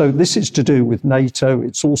so this is to do with NATO.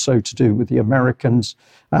 It's also to do with the Americans.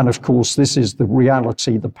 And of course, this is the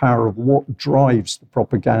reality, the power of what drives the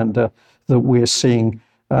propaganda that we're seeing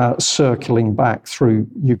circling back through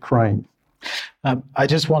Ukraine. I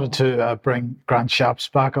just wanted to bring Grant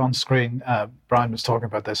Shapps back on screen. Brian was talking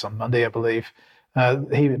about this on Monday, I believe.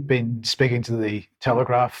 He had been speaking to the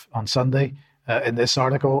Telegraph on Sunday in this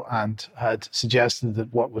article and had suggested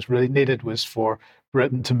that what was really needed was for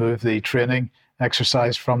Britain to move the training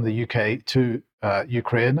exercise from the UK to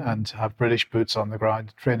Ukraine and have British boots on the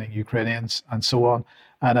ground training Ukrainians and so on.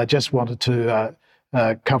 And I just wanted to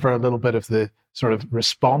cover a little bit of the sort of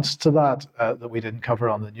response to that that we didn't cover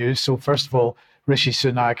on the news. So first of all, Rishi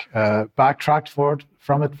Sunak backtracked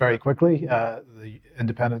from it very quickly. The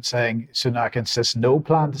Independent saying Sunak insists no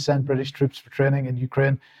plan to send British troops for training in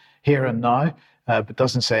Ukraine here and now, but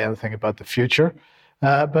doesn't say anything about the future.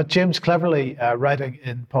 But James Cleverly, writing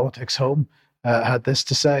in Politics Home, had this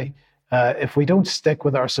to say: if we don't stick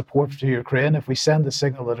with our support to Ukraine, if we send the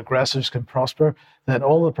signal that aggressors can prosper, then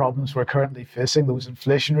all the problems we're currently facing, those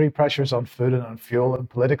inflationary pressures on food and on fuel and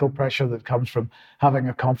political pressure that comes from having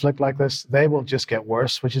a conflict like this, they will just get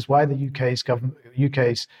worse, which is why the UK's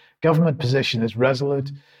government position is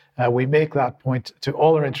resolute. We make that point to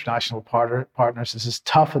all our international partners. This is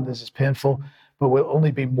tough and this is painful, but we'll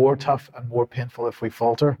only be more tough and more painful if we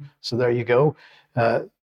falter. So there you go.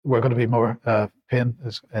 We're going to be more pain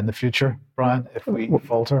in the future, Brian, if we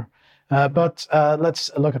falter. But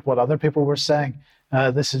let's look at what other people were saying.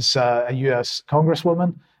 This is a US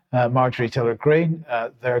Congresswoman, Marjorie Taylor Greene.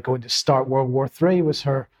 They're going to start World War III was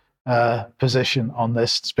her position on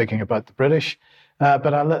this, speaking about the British.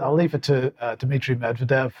 But I'll leave it to Dmitry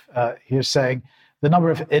Medvedev. He's saying the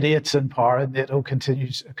number of idiots in power in NATO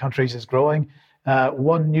countries is growing.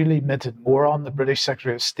 One newly minted moron, the British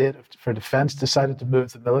Secretary of State for Defence, decided to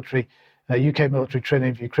move the UK military training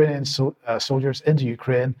of Ukrainian soldiers into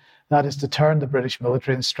Ukraine. That is to turn the British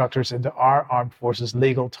military instructors into our armed forces'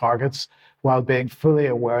 legal targets, while being fully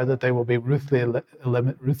aware that they will be ruthlessly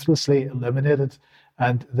eliminated,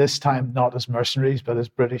 and this time not as mercenaries, but as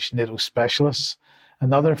British NATO specialists.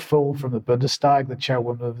 Another fool from the Bundestag, the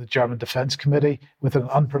chairwoman of the German Defence Committee, with an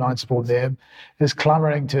unpronounceable name, is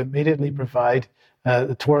clamouring to immediately provide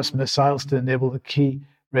the Taurus missiles to enable the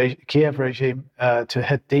Kiev regime to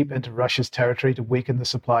hit deep into Russia's territory to weaken the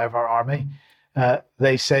supply of our army.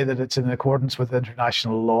 They say that it's in accordance with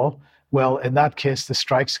international law. Well, in that case, the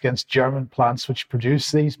strikes against German plants which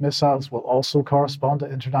produce these missiles will also correspond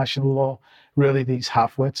to international law. Really, these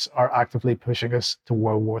half-wits are actively pushing us to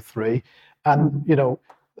World War III. And,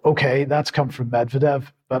 okay, that's come from Medvedev,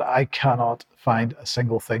 but I cannot find a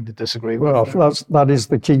single thing to disagree with. Well, that is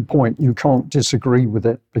the key point. You can't disagree with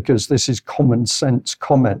it because this is common sense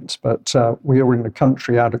comment. But we are in a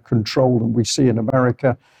country out of control, and we see in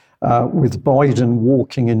America with Biden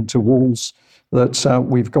walking into walls that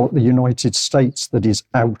we've got the United States that is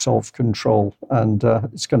out of control. And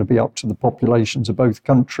it's going to be up to the populations of both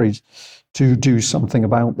countries to do something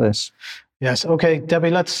about this. Yes. Okay, Debbie,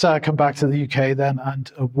 let's come back to the UK then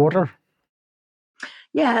and water.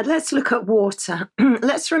 Yeah, let's look at water.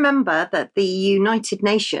 Let's remember that the United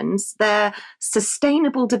Nations, their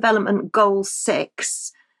Sustainable Development Goal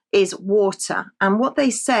 6 is water. And what they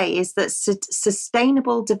say is that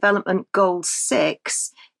Sustainable Development Goal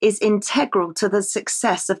 6 is integral to the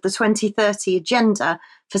success of the 2030 Agenda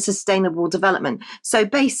for Sustainable Development. So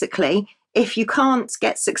basically, if you can't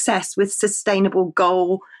get success with Sustainable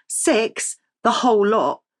Goal 6, the whole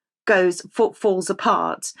lot falls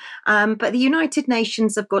apart. But the United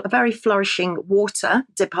Nations have got a very flourishing water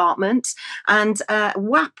department, and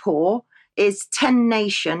WAPOR is 10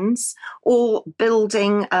 nations all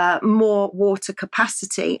building more water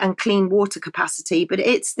capacity and clean water capacity. But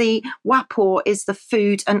WAPOR is the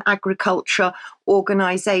Food and Agriculture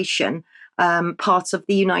Organization, part of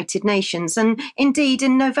the United Nations. And indeed,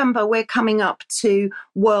 in November, we're coming up to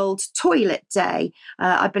World Toilet Day.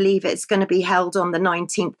 I believe it's going to be held on the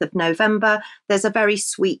 19th of November. There's a very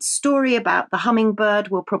sweet story about the hummingbird.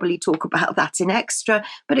 We'll probably talk about that in extra,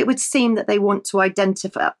 but it would seem that they want to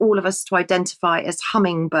identify all of us to identify as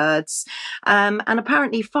hummingbirds. And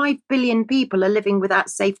apparently 5 billion people are living without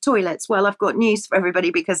safe toilets. Well, I've got news for everybody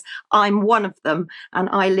because I'm one of them, and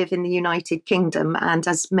I live in the United Kingdom. And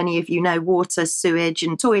as many of you know, water, sewage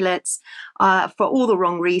and toilets, for all the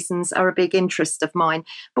wrong reasons, are a big interest of mine.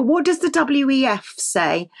 But what does the WEF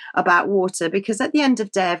say about water? Because at the end of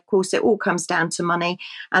the day, of course, it all comes down to money,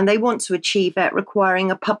 and they want to achieve it requiring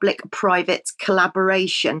a public-private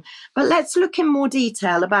collaboration. But let's look in more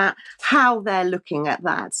detail about how they're looking at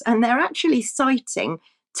that. And they're actually citing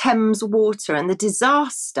Thames Water and the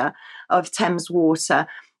disaster of Thames Water,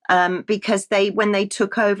 because when they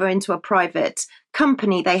took over into a private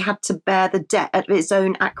company, they had to bear the debt of its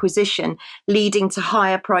own acquisition, leading to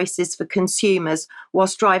higher prices for consumers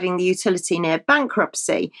whilst driving the utility near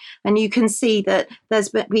bankruptcy. And you can see that there's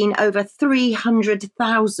been over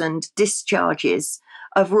 300,000 discharges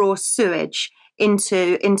of raw sewage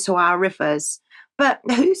into our rivers. But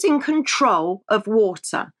who's in control of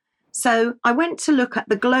water? So I went to look at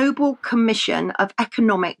the Global Commission of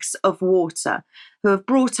Economics of Water, who have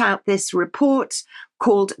brought out this report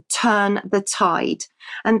called Turn the Tide.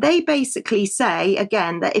 And they basically say,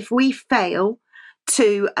 again, that if we fail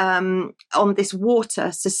to, on this water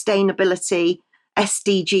sustainability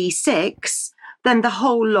SDG 6, then the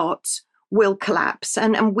whole lot will collapse,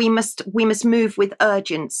 and we must move with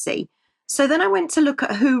urgency. So then I went to look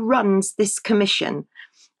at who runs this commission,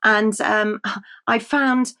 and I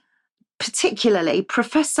found particularly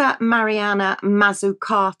Professor Mariana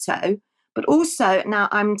Mazzucato, but also, now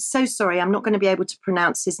I'm so sorry, I'm not going to be able to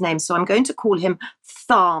pronounce his name, so I'm going to call him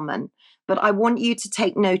Tharman. But I want you to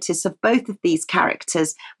take notice of both of these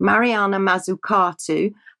characters, Mariana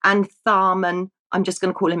Mazzucato and Tharman I'm just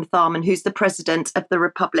going to call him Tharman, who's the president of the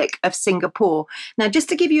Republic of Singapore. Now, just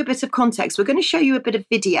to give you a bit of context, we're going to show you a bit of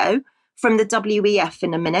video from the WEF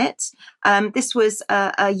in a minute. This was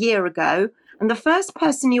a year ago. And the first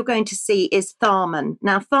person you're going to see is Tharman.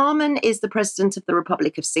 Now, Tharman is the president of the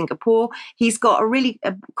Republic of Singapore. He's got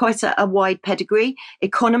quite a wide pedigree.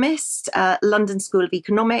 Economist, London School of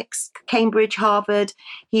Economics, Cambridge, Harvard.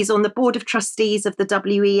 He's on the board of trustees of the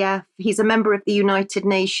WEF. He's a member of the United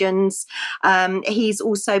Nations. He's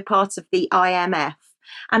also part of the IMF.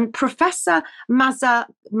 And Professor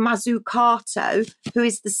Mazzucato, who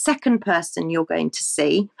is the second person you're going to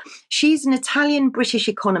see, she's an Italian-British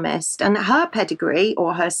economist, and her pedigree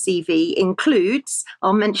or her CV includes,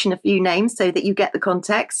 I'll mention a few names so that you get the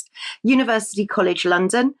context, University College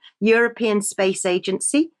London, European Space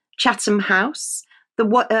Agency, Chatham House, the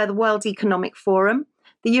World Economic Forum,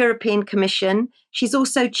 the European Commission. She's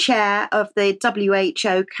also chair of the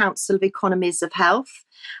WHO Council of Economies of Health.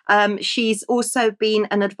 She's also been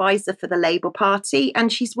an advisor for the Labour Party,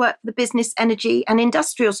 and she's worked for the business, energy and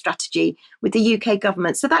industrial strategy with the UK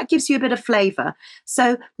government. So that gives you a bit of flavour.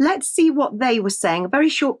 So let's see what they were saying, a very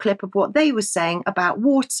short clip of what they were saying about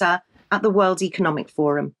water at the World Economic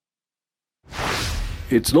Forum.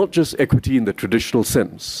 It's not just equity in the traditional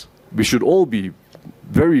sense. We should all be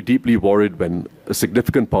very deeply worried when a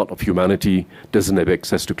significant part of humanity doesn't have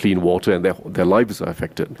access to clean water and their lives are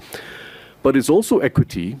affected. But it's also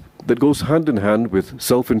equity that goes hand in hand with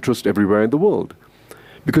self-interest everywhere in the world.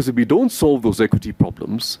 Because if we don't solve those equity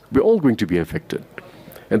problems, we're all going to be affected.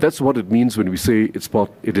 And that's what it means when we say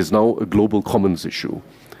it is now a global commons issue.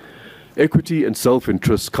 Equity and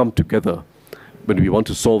self-interest come together when we want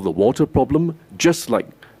to solve the water problem, just like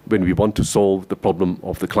when we want to solve the problem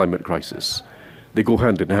of the climate crisis. They go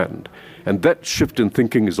hand in hand. And that shift in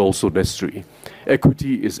thinking is also necessary.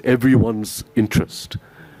 Equity is everyone's interest.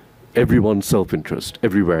 Everyone's self-interest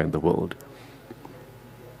everywhere in the world.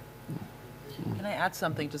 Can I add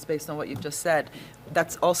something just based on what you've just said?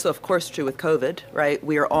 That's also, of course, true with COVID, right?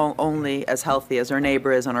 We are all only as healthy as our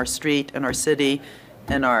neighbor is on our street, in our city,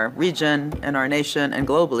 in our region, in our nation, and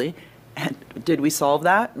globally. And did we solve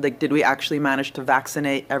that? Like, did we actually manage to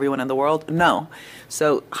vaccinate everyone in the world? No.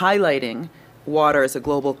 So highlighting water as a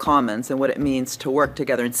global commons and what it means to work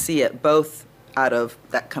together and see it both out of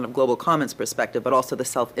that kind of global commons perspective, but also the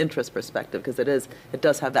self-interest perspective, because it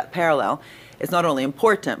does have that parallel. It's not only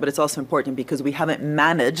important, but it's also important because we haven't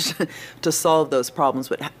managed to solve those problems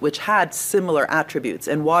which had similar attributes.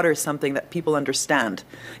 And water is something that people understand.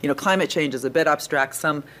 You know, climate change is a bit abstract.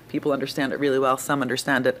 Some people understand it really well. Some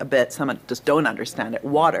understand it a bit. Some just don't understand it.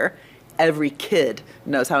 Water, every kid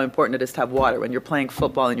knows how important it is to have water. When you're playing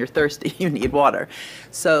football and you're thirsty, you need water.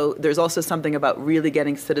 So there's also something about really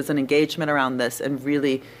getting citizen engagement around this and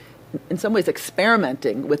really, in some ways,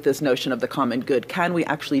 experimenting with this notion of the common good. Can we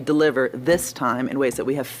actually deliver this time in ways that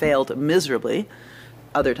we have failed miserably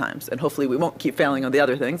other times? And hopefully we won't keep failing on the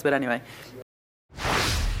other things, but anyway.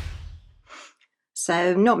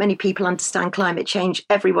 So not many people understand climate change.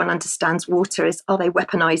 Everyone understands water. Are they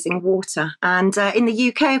weaponising water? And in the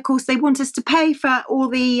UK, of course, they want us to pay for all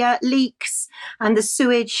the leaks and the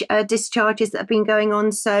sewage discharges that have been going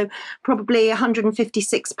on. So probably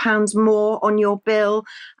 £156 more on your bill.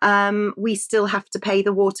 We still have to pay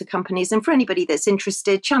the water companies. And for anybody that's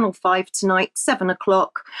interested, Channel 5 tonight, 7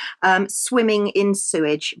 o'clock, swimming in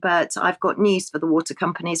sewage. But I've got news for the water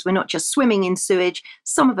companies. We're not just swimming in sewage.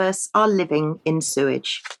 Some of us are living in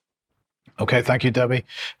sewage. Okay, thank you, Debbie.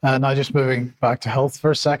 Now just moving back to health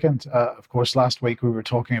for a second. Of course, last week we were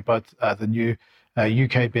talking about the new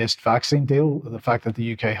UK-based vaccine deal, the fact that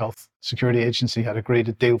the UK Health Security Agency had agreed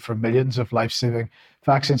a deal for millions of life-saving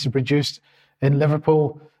vaccines to be produced in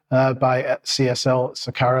Liverpool by CSL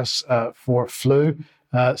Seqirus for flu.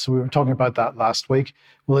 So we were talking about that last week.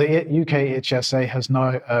 Well, the UK HSA has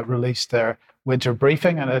now released their winter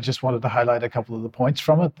briefing, and I just wanted to highlight a couple of the points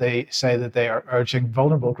from it. They say that they are urging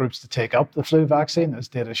vulnerable groups to take up the flu vaccine. As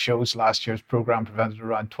data shows, last year's programme prevented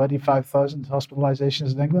around 25,000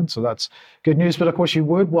 hospitalisations in England, so that's good news. But of course, you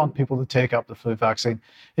would want people to take up the flu vaccine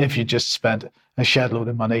if you just spent a shed load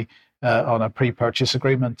of money on a pre-purchase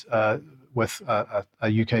agreement with a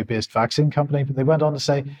UK-based vaccine company. But they went on to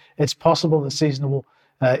say it's possible that seasonal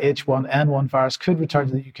H1N1 virus could return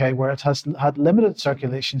to the UK, where it has had limited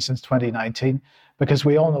circulation since 2019, because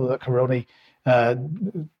we all know that corona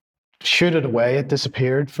shooted away. It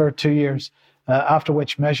disappeared for 2 years, after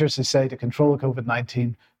which measures, they say, to control the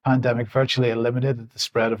COVID-19 pandemic virtually eliminated the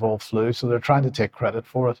spread of all flu. So they're trying to take credit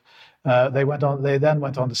for it. They then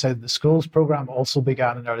went on to say that the schools programme also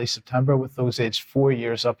began in early September, with those aged 4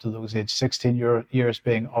 years up to those aged 16 years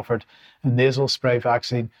being offered a nasal spray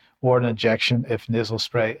vaccine or an injection if nasal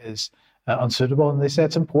spray is unsuitable. And they say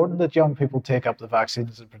it's important that young people take up the vaccine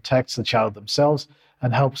as it protects the child themselves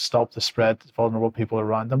and helps stop the spread to vulnerable people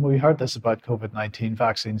around them. We heard this about COVID-19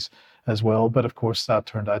 vaccines as well, but of course that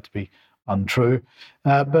turned out to be untrue.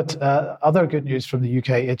 But other good news from the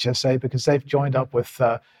UK HSA, because they've joined up with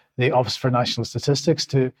the Office for National Statistics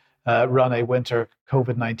to run a winter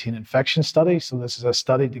COVID-19 infection study. So this is a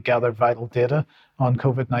study to gather vital data on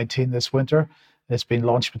COVID-19 this winter. It's been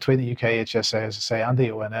launched between the UK HSA, as I say, and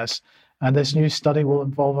the ONS. And this new study will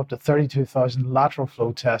involve up to 32,000 lateral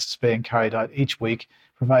flow tests being carried out each week,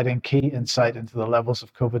 providing key insight into the levels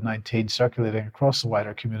of COVID-19 circulating across the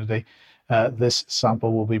wider community. This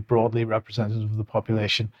sample will be broadly representative of the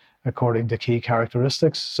population according to key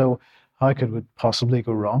characteristics. So how could we possibly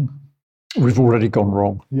go wrong? We've already gone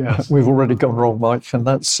wrong. Yes. We've already gone wrong, Mike, and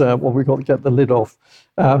that's what we've got to get the lid off.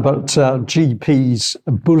 But GPs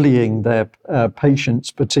bullying their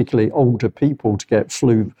patients, particularly older people, to get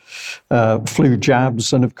flu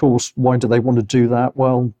jabs. And of course, why do they want to do that?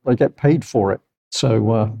 Well, they get paid for it.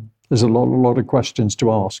 So there's a lot of questions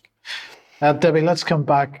to ask. Debbie, let's come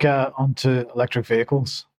back onto electric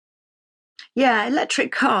vehicles. Yeah,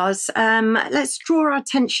 electric cars. Let's draw our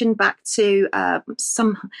attention back to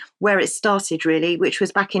where it started, really, which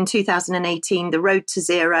was back in 2018, The Road to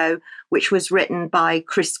Zero, which was written by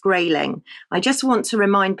Chris Grayling. I just want to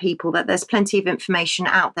remind people that there's plenty of information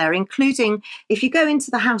out there, including if you go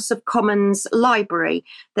into the House of Commons library,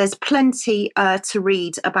 there's plenty to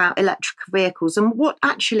read about electric vehicles. And what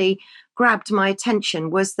actually grabbed my attention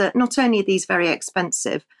was that not only are these very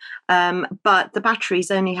expensive, but the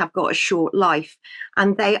batteries only have got a short life,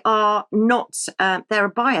 and they are not, they're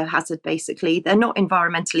a biohazard basically. They're not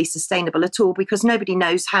environmentally sustainable at all because nobody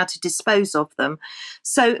knows how to dispose of them.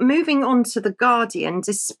 So moving on to The Guardian,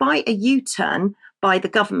 despite a U-turn by the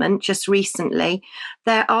government just recently,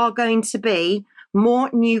 there are going to be more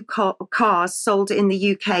new cars sold in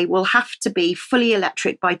the UK will have to be fully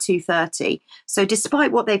electric by 2030. So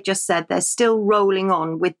despite what they've just said, they're still rolling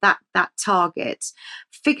on with that target.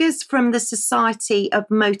 Figures from the Society of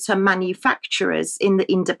Motor Manufacturers in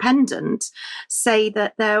the Independent say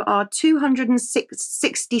that there are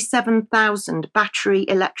 267,000 battery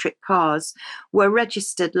electric cars were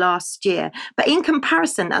registered last year. But in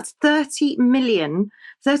comparison, that's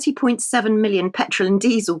 30.7 million petrol and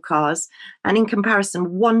diesel cars, and in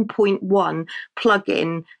comparison, 1.1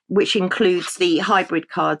 plug-in, which includes the hybrid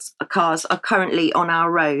cars are currently on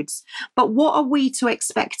our roads. But what are we to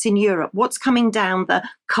expect in Europe? What's coming down the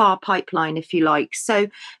car pipeline, if you like? So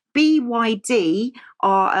BYD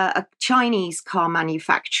are a Chinese car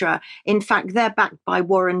manufacturer. In fact, they're backed by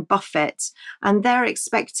Warren Buffett, and they're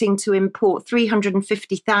expecting to import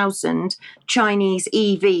 350,000 Chinese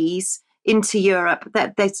EVs into Europe.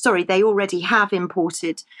 They already have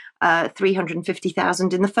imported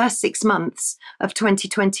 350,000 in the first 6 months of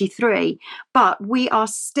 2023. But we are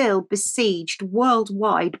still besieged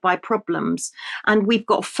worldwide by problems, and we've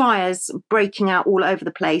got fires breaking out all over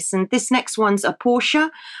the place. And this next one's a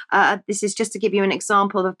Porsche. This is just to give you an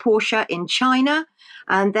example of Porsche in China.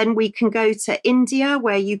 And then we can go to India,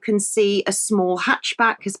 where you can see a small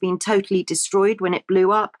hatchback has been totally destroyed when it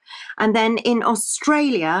blew up. And then in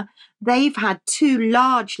Australia, they've had 2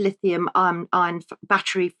 large lithium-ion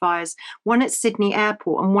battery fires, one at Sydney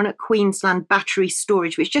Airport and one at Queensland Battery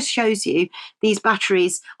Storage, which just shows you these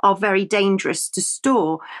batteries are very dangerous to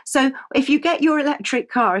store. So if you get your electric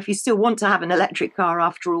car, if you still want to have an electric car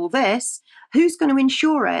after all this, who's going to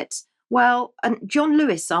insure it? Well, John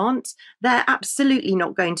Lewis aren't. They're absolutely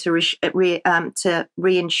not going to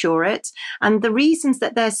reinsure it. And the reasons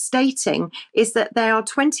that they're stating is that they are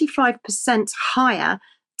 25% higher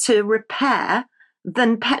to repair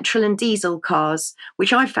than petrol and diesel cars,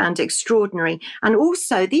 which I found extraordinary. And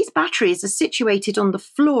also, these batteries are situated on the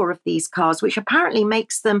floor of these cars, which apparently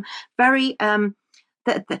makes them very,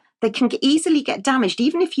 they can easily get damaged.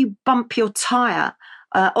 Even if you bump your tyre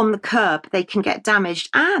on the curb, they can get damaged.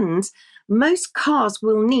 And most cars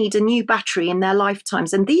will need a new battery in their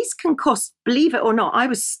lifetimes. And these can cost, believe it or not, I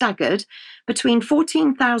was staggered, between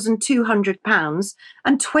 £14,200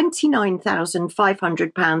 and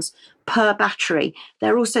 £29,500 per battery.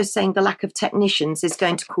 They're also saying the lack of technicians is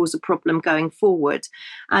going to cause a problem going forward.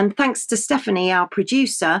 And thanks to Stephanie, our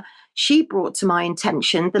producer, she brought to my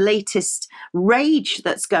attention the latest rage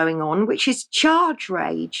that's going on, which is charge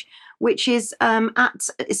rage, which is at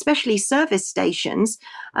especially service stations.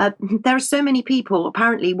 There are so many people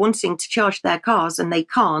apparently wanting to charge their cars and they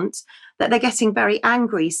can't, that they're getting very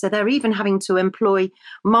angry. So they're even having to employ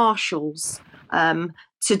marshals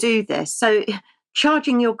to do this. So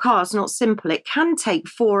charging your car is not simple. It can take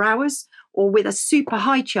 4 hours or with a super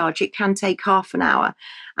high charge, it can take half an hour.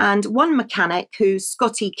 And one mechanic, who's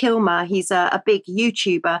Scotty Kilmer, he's a big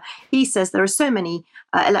YouTuber, he says there are so many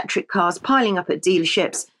electric cars piling up at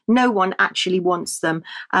dealerships, no one actually wants them.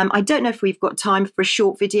 I don't know if we've got time for a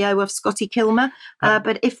short video of Scotty Kilmer,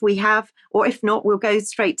 but if we have, or if not, we'll go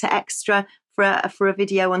straight to Extra for a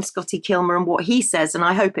video on Scotty Kilmer and what he says, and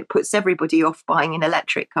I hope it puts everybody off buying an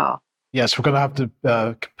electric car. Yes, we're going to have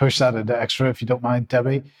to push that into Extra, if you don't mind,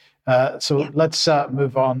 Debbie. Let's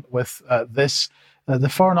move on with this. The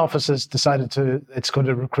Foreign Office has decided it's going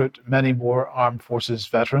to recruit many more armed forces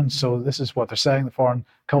veterans. So this is what they're saying. The Foreign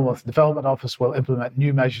Commonwealth Development Office will implement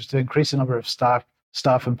new measures to increase the number of staff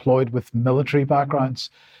employed with military backgrounds.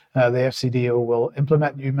 The FCDO will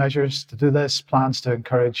implement new measures to do this, plans to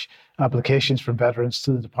encourage applications from veterans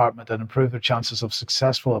to the department and improve their chances of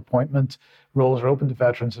successful appointment. Roles are open to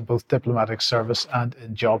veterans in both diplomatic service and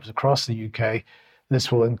in jobs across the UK.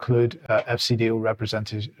 This will include FCDO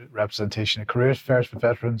representation at careers fairs for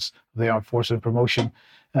veterans of the armed forces and promotion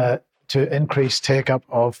to increase take-up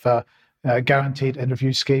of guaranteed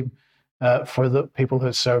interview scheme for the people who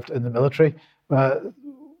have served in the military.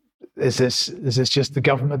 Is this just the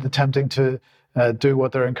government attempting to do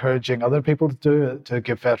what they're encouraging other people to do, to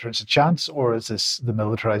give veterans a chance, or is this the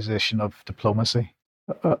militarization of diplomacy?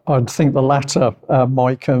 I'd think the latter,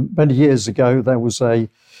 Mike. Many years ago, there was a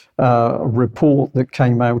report that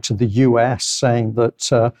came out of the US saying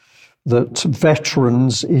that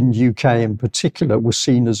veterans in UK in particular were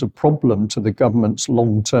seen as a problem to the government's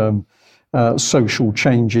long-term social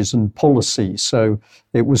changes and policies. So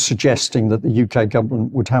it was suggesting that the UK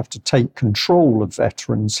government would have to take control of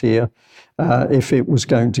veterans here if it was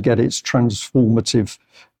going to get its transformative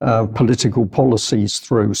political policies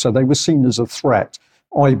through. So they were seen as a threat.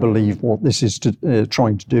 I believe what this is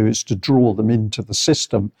trying to do is to draw them into the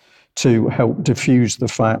system to help diffuse the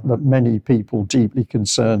fact that many people deeply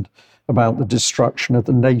concerned about the destruction of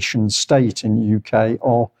the nation state in the UK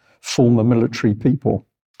are former military people.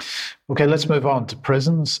 Okay, let's move on to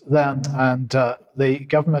prisons then. And the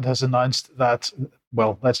government has announced that,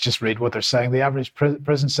 well, let's just read what they're saying. The average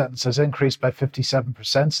prison sentence has increased by 57%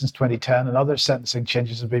 since 2010, and other sentencing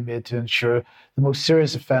changes have been made to ensure the most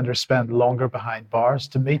serious offenders spend longer behind bars.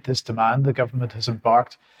 To meet this demand, the government has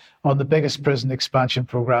embarked on the biggest prison expansion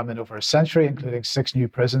programme in over a century, including 6 new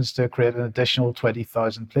prisons to create an additional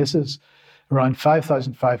 20,000 places. Around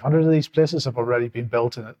 5,500 of these places have already been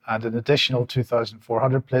built, and an additional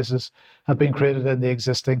 2,400 places have been created in the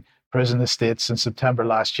existing prison estate since September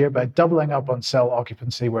last year by doubling up on cell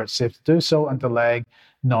occupancy where it's safe to do so and delaying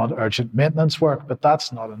non-urgent maintenance work. But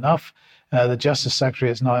that's not enough. The Justice Secretary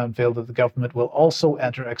has now unveiled that the government will also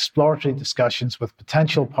enter exploratory discussions with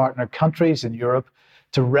potential partner countries in Europe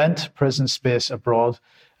to rent prison space abroad.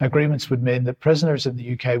 Agreements would mean that prisoners in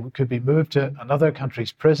the UK could be moved to another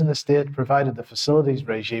country's prison estate, provided the facilities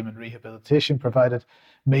regime and rehabilitation provided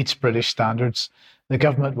meets British standards. The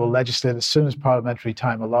government will legislate as soon as parliamentary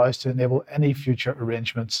time allows to enable any future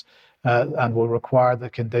arrangements and will require the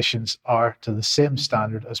conditions are to the same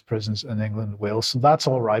standard as prisons in England and Wales. So that's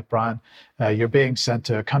all right, Brian. You're being sent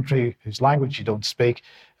to a country whose language you don't speak,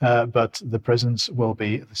 but the prisons will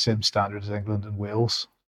be the same standard as England and Wales.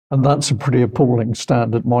 And that's a pretty appalling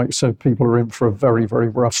standard, Mike. So people are in for a very, very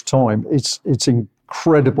rough time. It's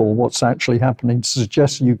incredible what's actually happening. To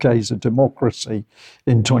suggest UK is a democracy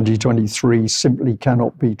in 2023 simply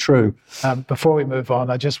cannot be true. Before we move on,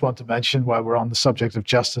 I just want to mention, while we're on the subject of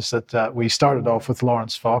justice, that we started off with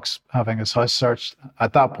Lawrence Fox having his house searched.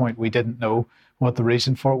 At that point, we didn't know what the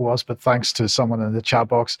reason for it was, but thanks to someone in the chat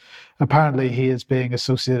box, apparently he is being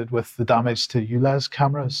associated with the damage to ULEZ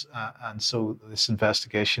cameras, and so this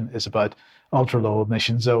investigation is about ultra-low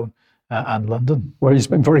emission zone and London. Well, he's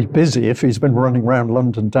been very busy if he's been running around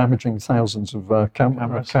London damaging thousands of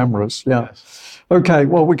cameras. Yeah. Yes. Okay,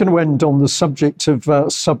 well, we're going to end on the subject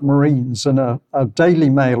of submarines and a Daily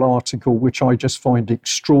Mail article which I just find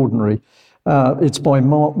extraordinary. It's by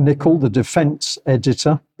Mark Nichol, the defence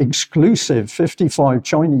editor. Exclusive: 55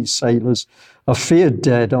 Chinese sailors are feared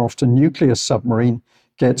dead after nuclear submarine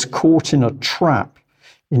gets caught in a trap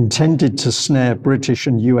intended to snare British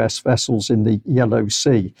and US vessels in the Yellow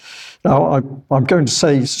Sea. Now, I'm going to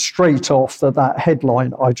say straight off that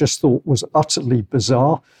headline I just thought was utterly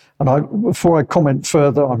bizarre. And before I comment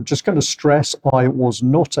further, I'm just going to stress I was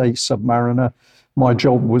not a submariner. My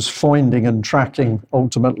job was finding and tracking,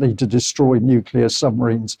 ultimately, to destroy nuclear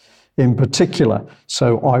submarines in particular.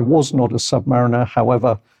 So I was not a submariner.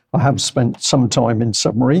 However, I have spent some time in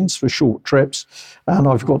submarines for short trips, and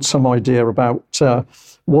I've got some idea about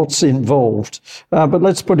what's involved. But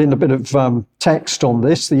let's put in a bit of text on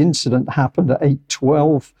this. The incident happened at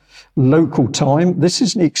 8:12 local time. This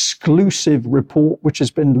is an exclusive report which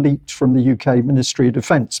has been leaked from the UK Ministry of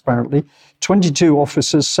Defence, apparently. 22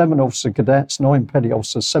 officers, 7 officer cadets, 9 petty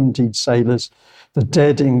officers, 17 sailors. The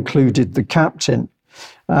dead included the captain.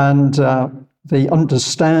 And the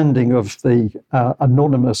understanding of the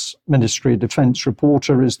anonymous Ministry of Defence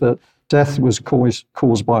reporter is that death was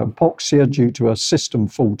caused by hypoxia due to a system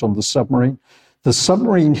fault on the submarine. The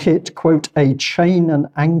submarine hit, quote, a chain and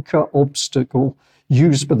anchor obstacle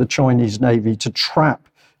used by the Chinese Navy to trap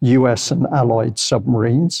US and Allied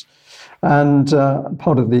submarines. And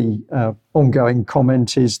part of the ongoing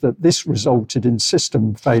comment is that this resulted in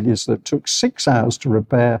system failures that took 6 hours to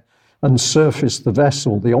repair and surface the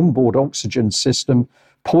vessel. The onboard oxygen system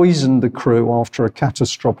poisoned the crew after a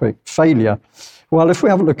catastrophic failure. Well, if we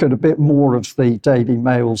have a look at a bit more of the Daily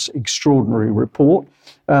Mail's extraordinary report,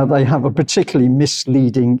 they have a particularly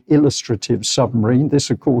misleading illustrative submarine. This,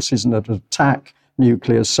 of course, isn't an attack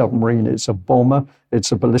nuclear submarine, it's a bomber,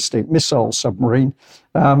 it's a ballistic missile submarine.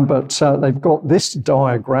 But they've got this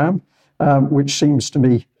diagram, which seems to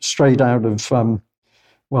me straight out of,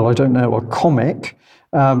 I don't know, a comic.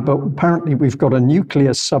 But apparently we've got a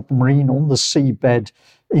nuclear submarine on the seabed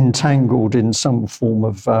entangled in some form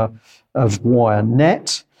of wire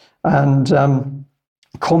net. And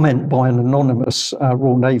comment by an anonymous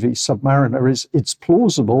Royal Navy submariner is, it's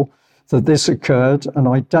plausible that this occurred, and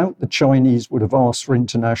I doubt the Chinese would have asked for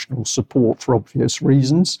international support for obvious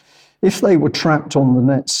reasons. If they were trapped on the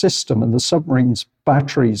net system and the submarine's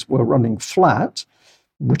batteries were running flat,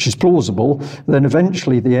 which is plausible, then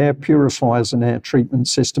eventually the air purifiers and air treatment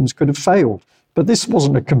systems could have failed. But this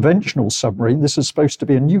wasn't a conventional submarine. This is supposed to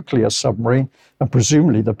be a nuclear submarine, and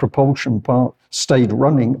presumably the propulsion part stayed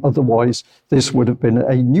running. Otherwise, this would have been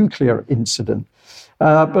a nuclear incident.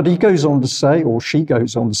 But he goes on to say, or she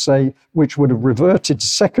goes on to say, which would have reverted to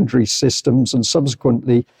secondary systems and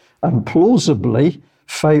subsequently and plausibly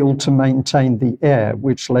failed to maintain the air,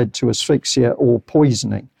 which led to asphyxia or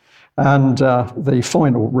poisoning. And the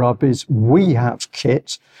final rub is we have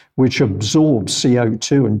kit which absorbs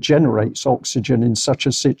CO2 and generates oxygen in such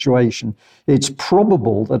a situation. It's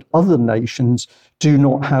probable that other nations do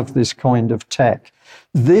not have this kind of tech.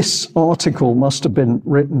 This article must have been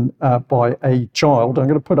written by a child. I'm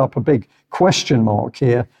going to put up a big question mark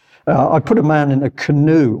here. I put a man in a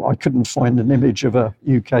canoe. I couldn't find an image of a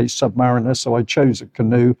UK submariner, so I chose a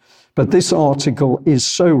canoe. But this article is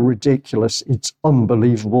so ridiculous, it's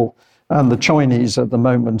unbelievable. And the Chinese at the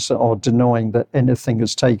moment are denying that anything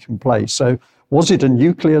has taken place. So was it a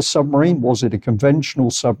nuclear submarine? Was it a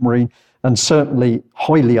conventional submarine? And certainly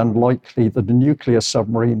highly unlikely that a nuclear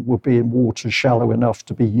submarine would be in water shallow enough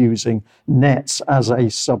to be using nets as a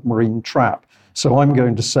submarine trap. So I'm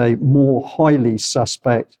going to say more highly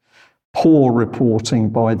suspect, poor reporting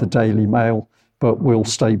by the Daily Mail, but we'll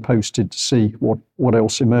stay posted to see what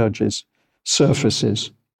else emerges,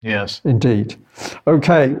 surfaces. Yes. Indeed.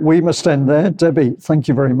 Okay, we must end there. Debi, thank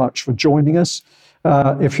you very much for joining us.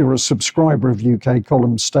 If you're a subscriber of UK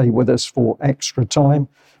Columns, stay with us for extra time.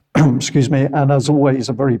 Excuse me. And as always,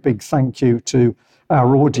 a very big thank you to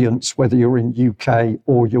our audience, whether you're in UK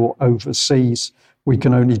or you're overseas. We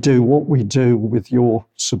can only do what we do with your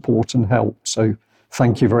support and help. So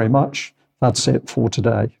thank you very much. That's it for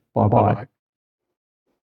today. Bye-bye. Bye-bye.